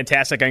has been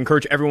fantastic. I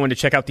encourage everyone to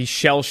check out the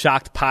Shell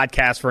Shocked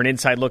podcast for an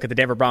inside look at the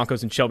Denver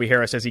Broncos and Shelby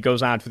Harris as he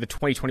goes on for the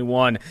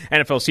 2021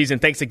 NFL season.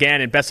 Thanks again,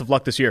 and best of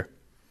luck this year.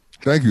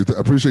 Thank you. I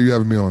appreciate you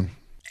having me on.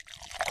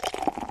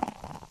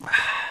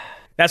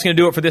 That's going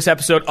to do it for this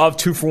episode of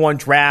 2-for-1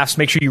 Drafts.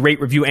 Make sure you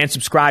rate, review, and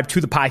subscribe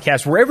to the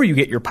podcast wherever you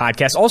get your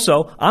podcasts.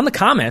 Also, on the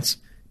comments,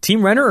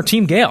 Team Renner or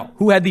Team Gale?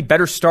 Who had the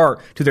better start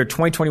to their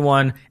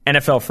 2021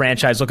 NFL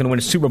franchise looking to win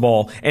a Super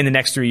Bowl in the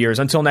next 3 years?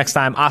 Until next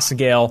time, Austin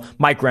Gale,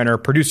 Mike Renner,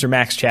 producer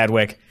Max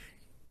Chadwick,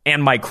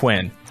 and Mike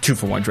Quinn,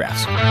 2-for-1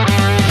 Drafts.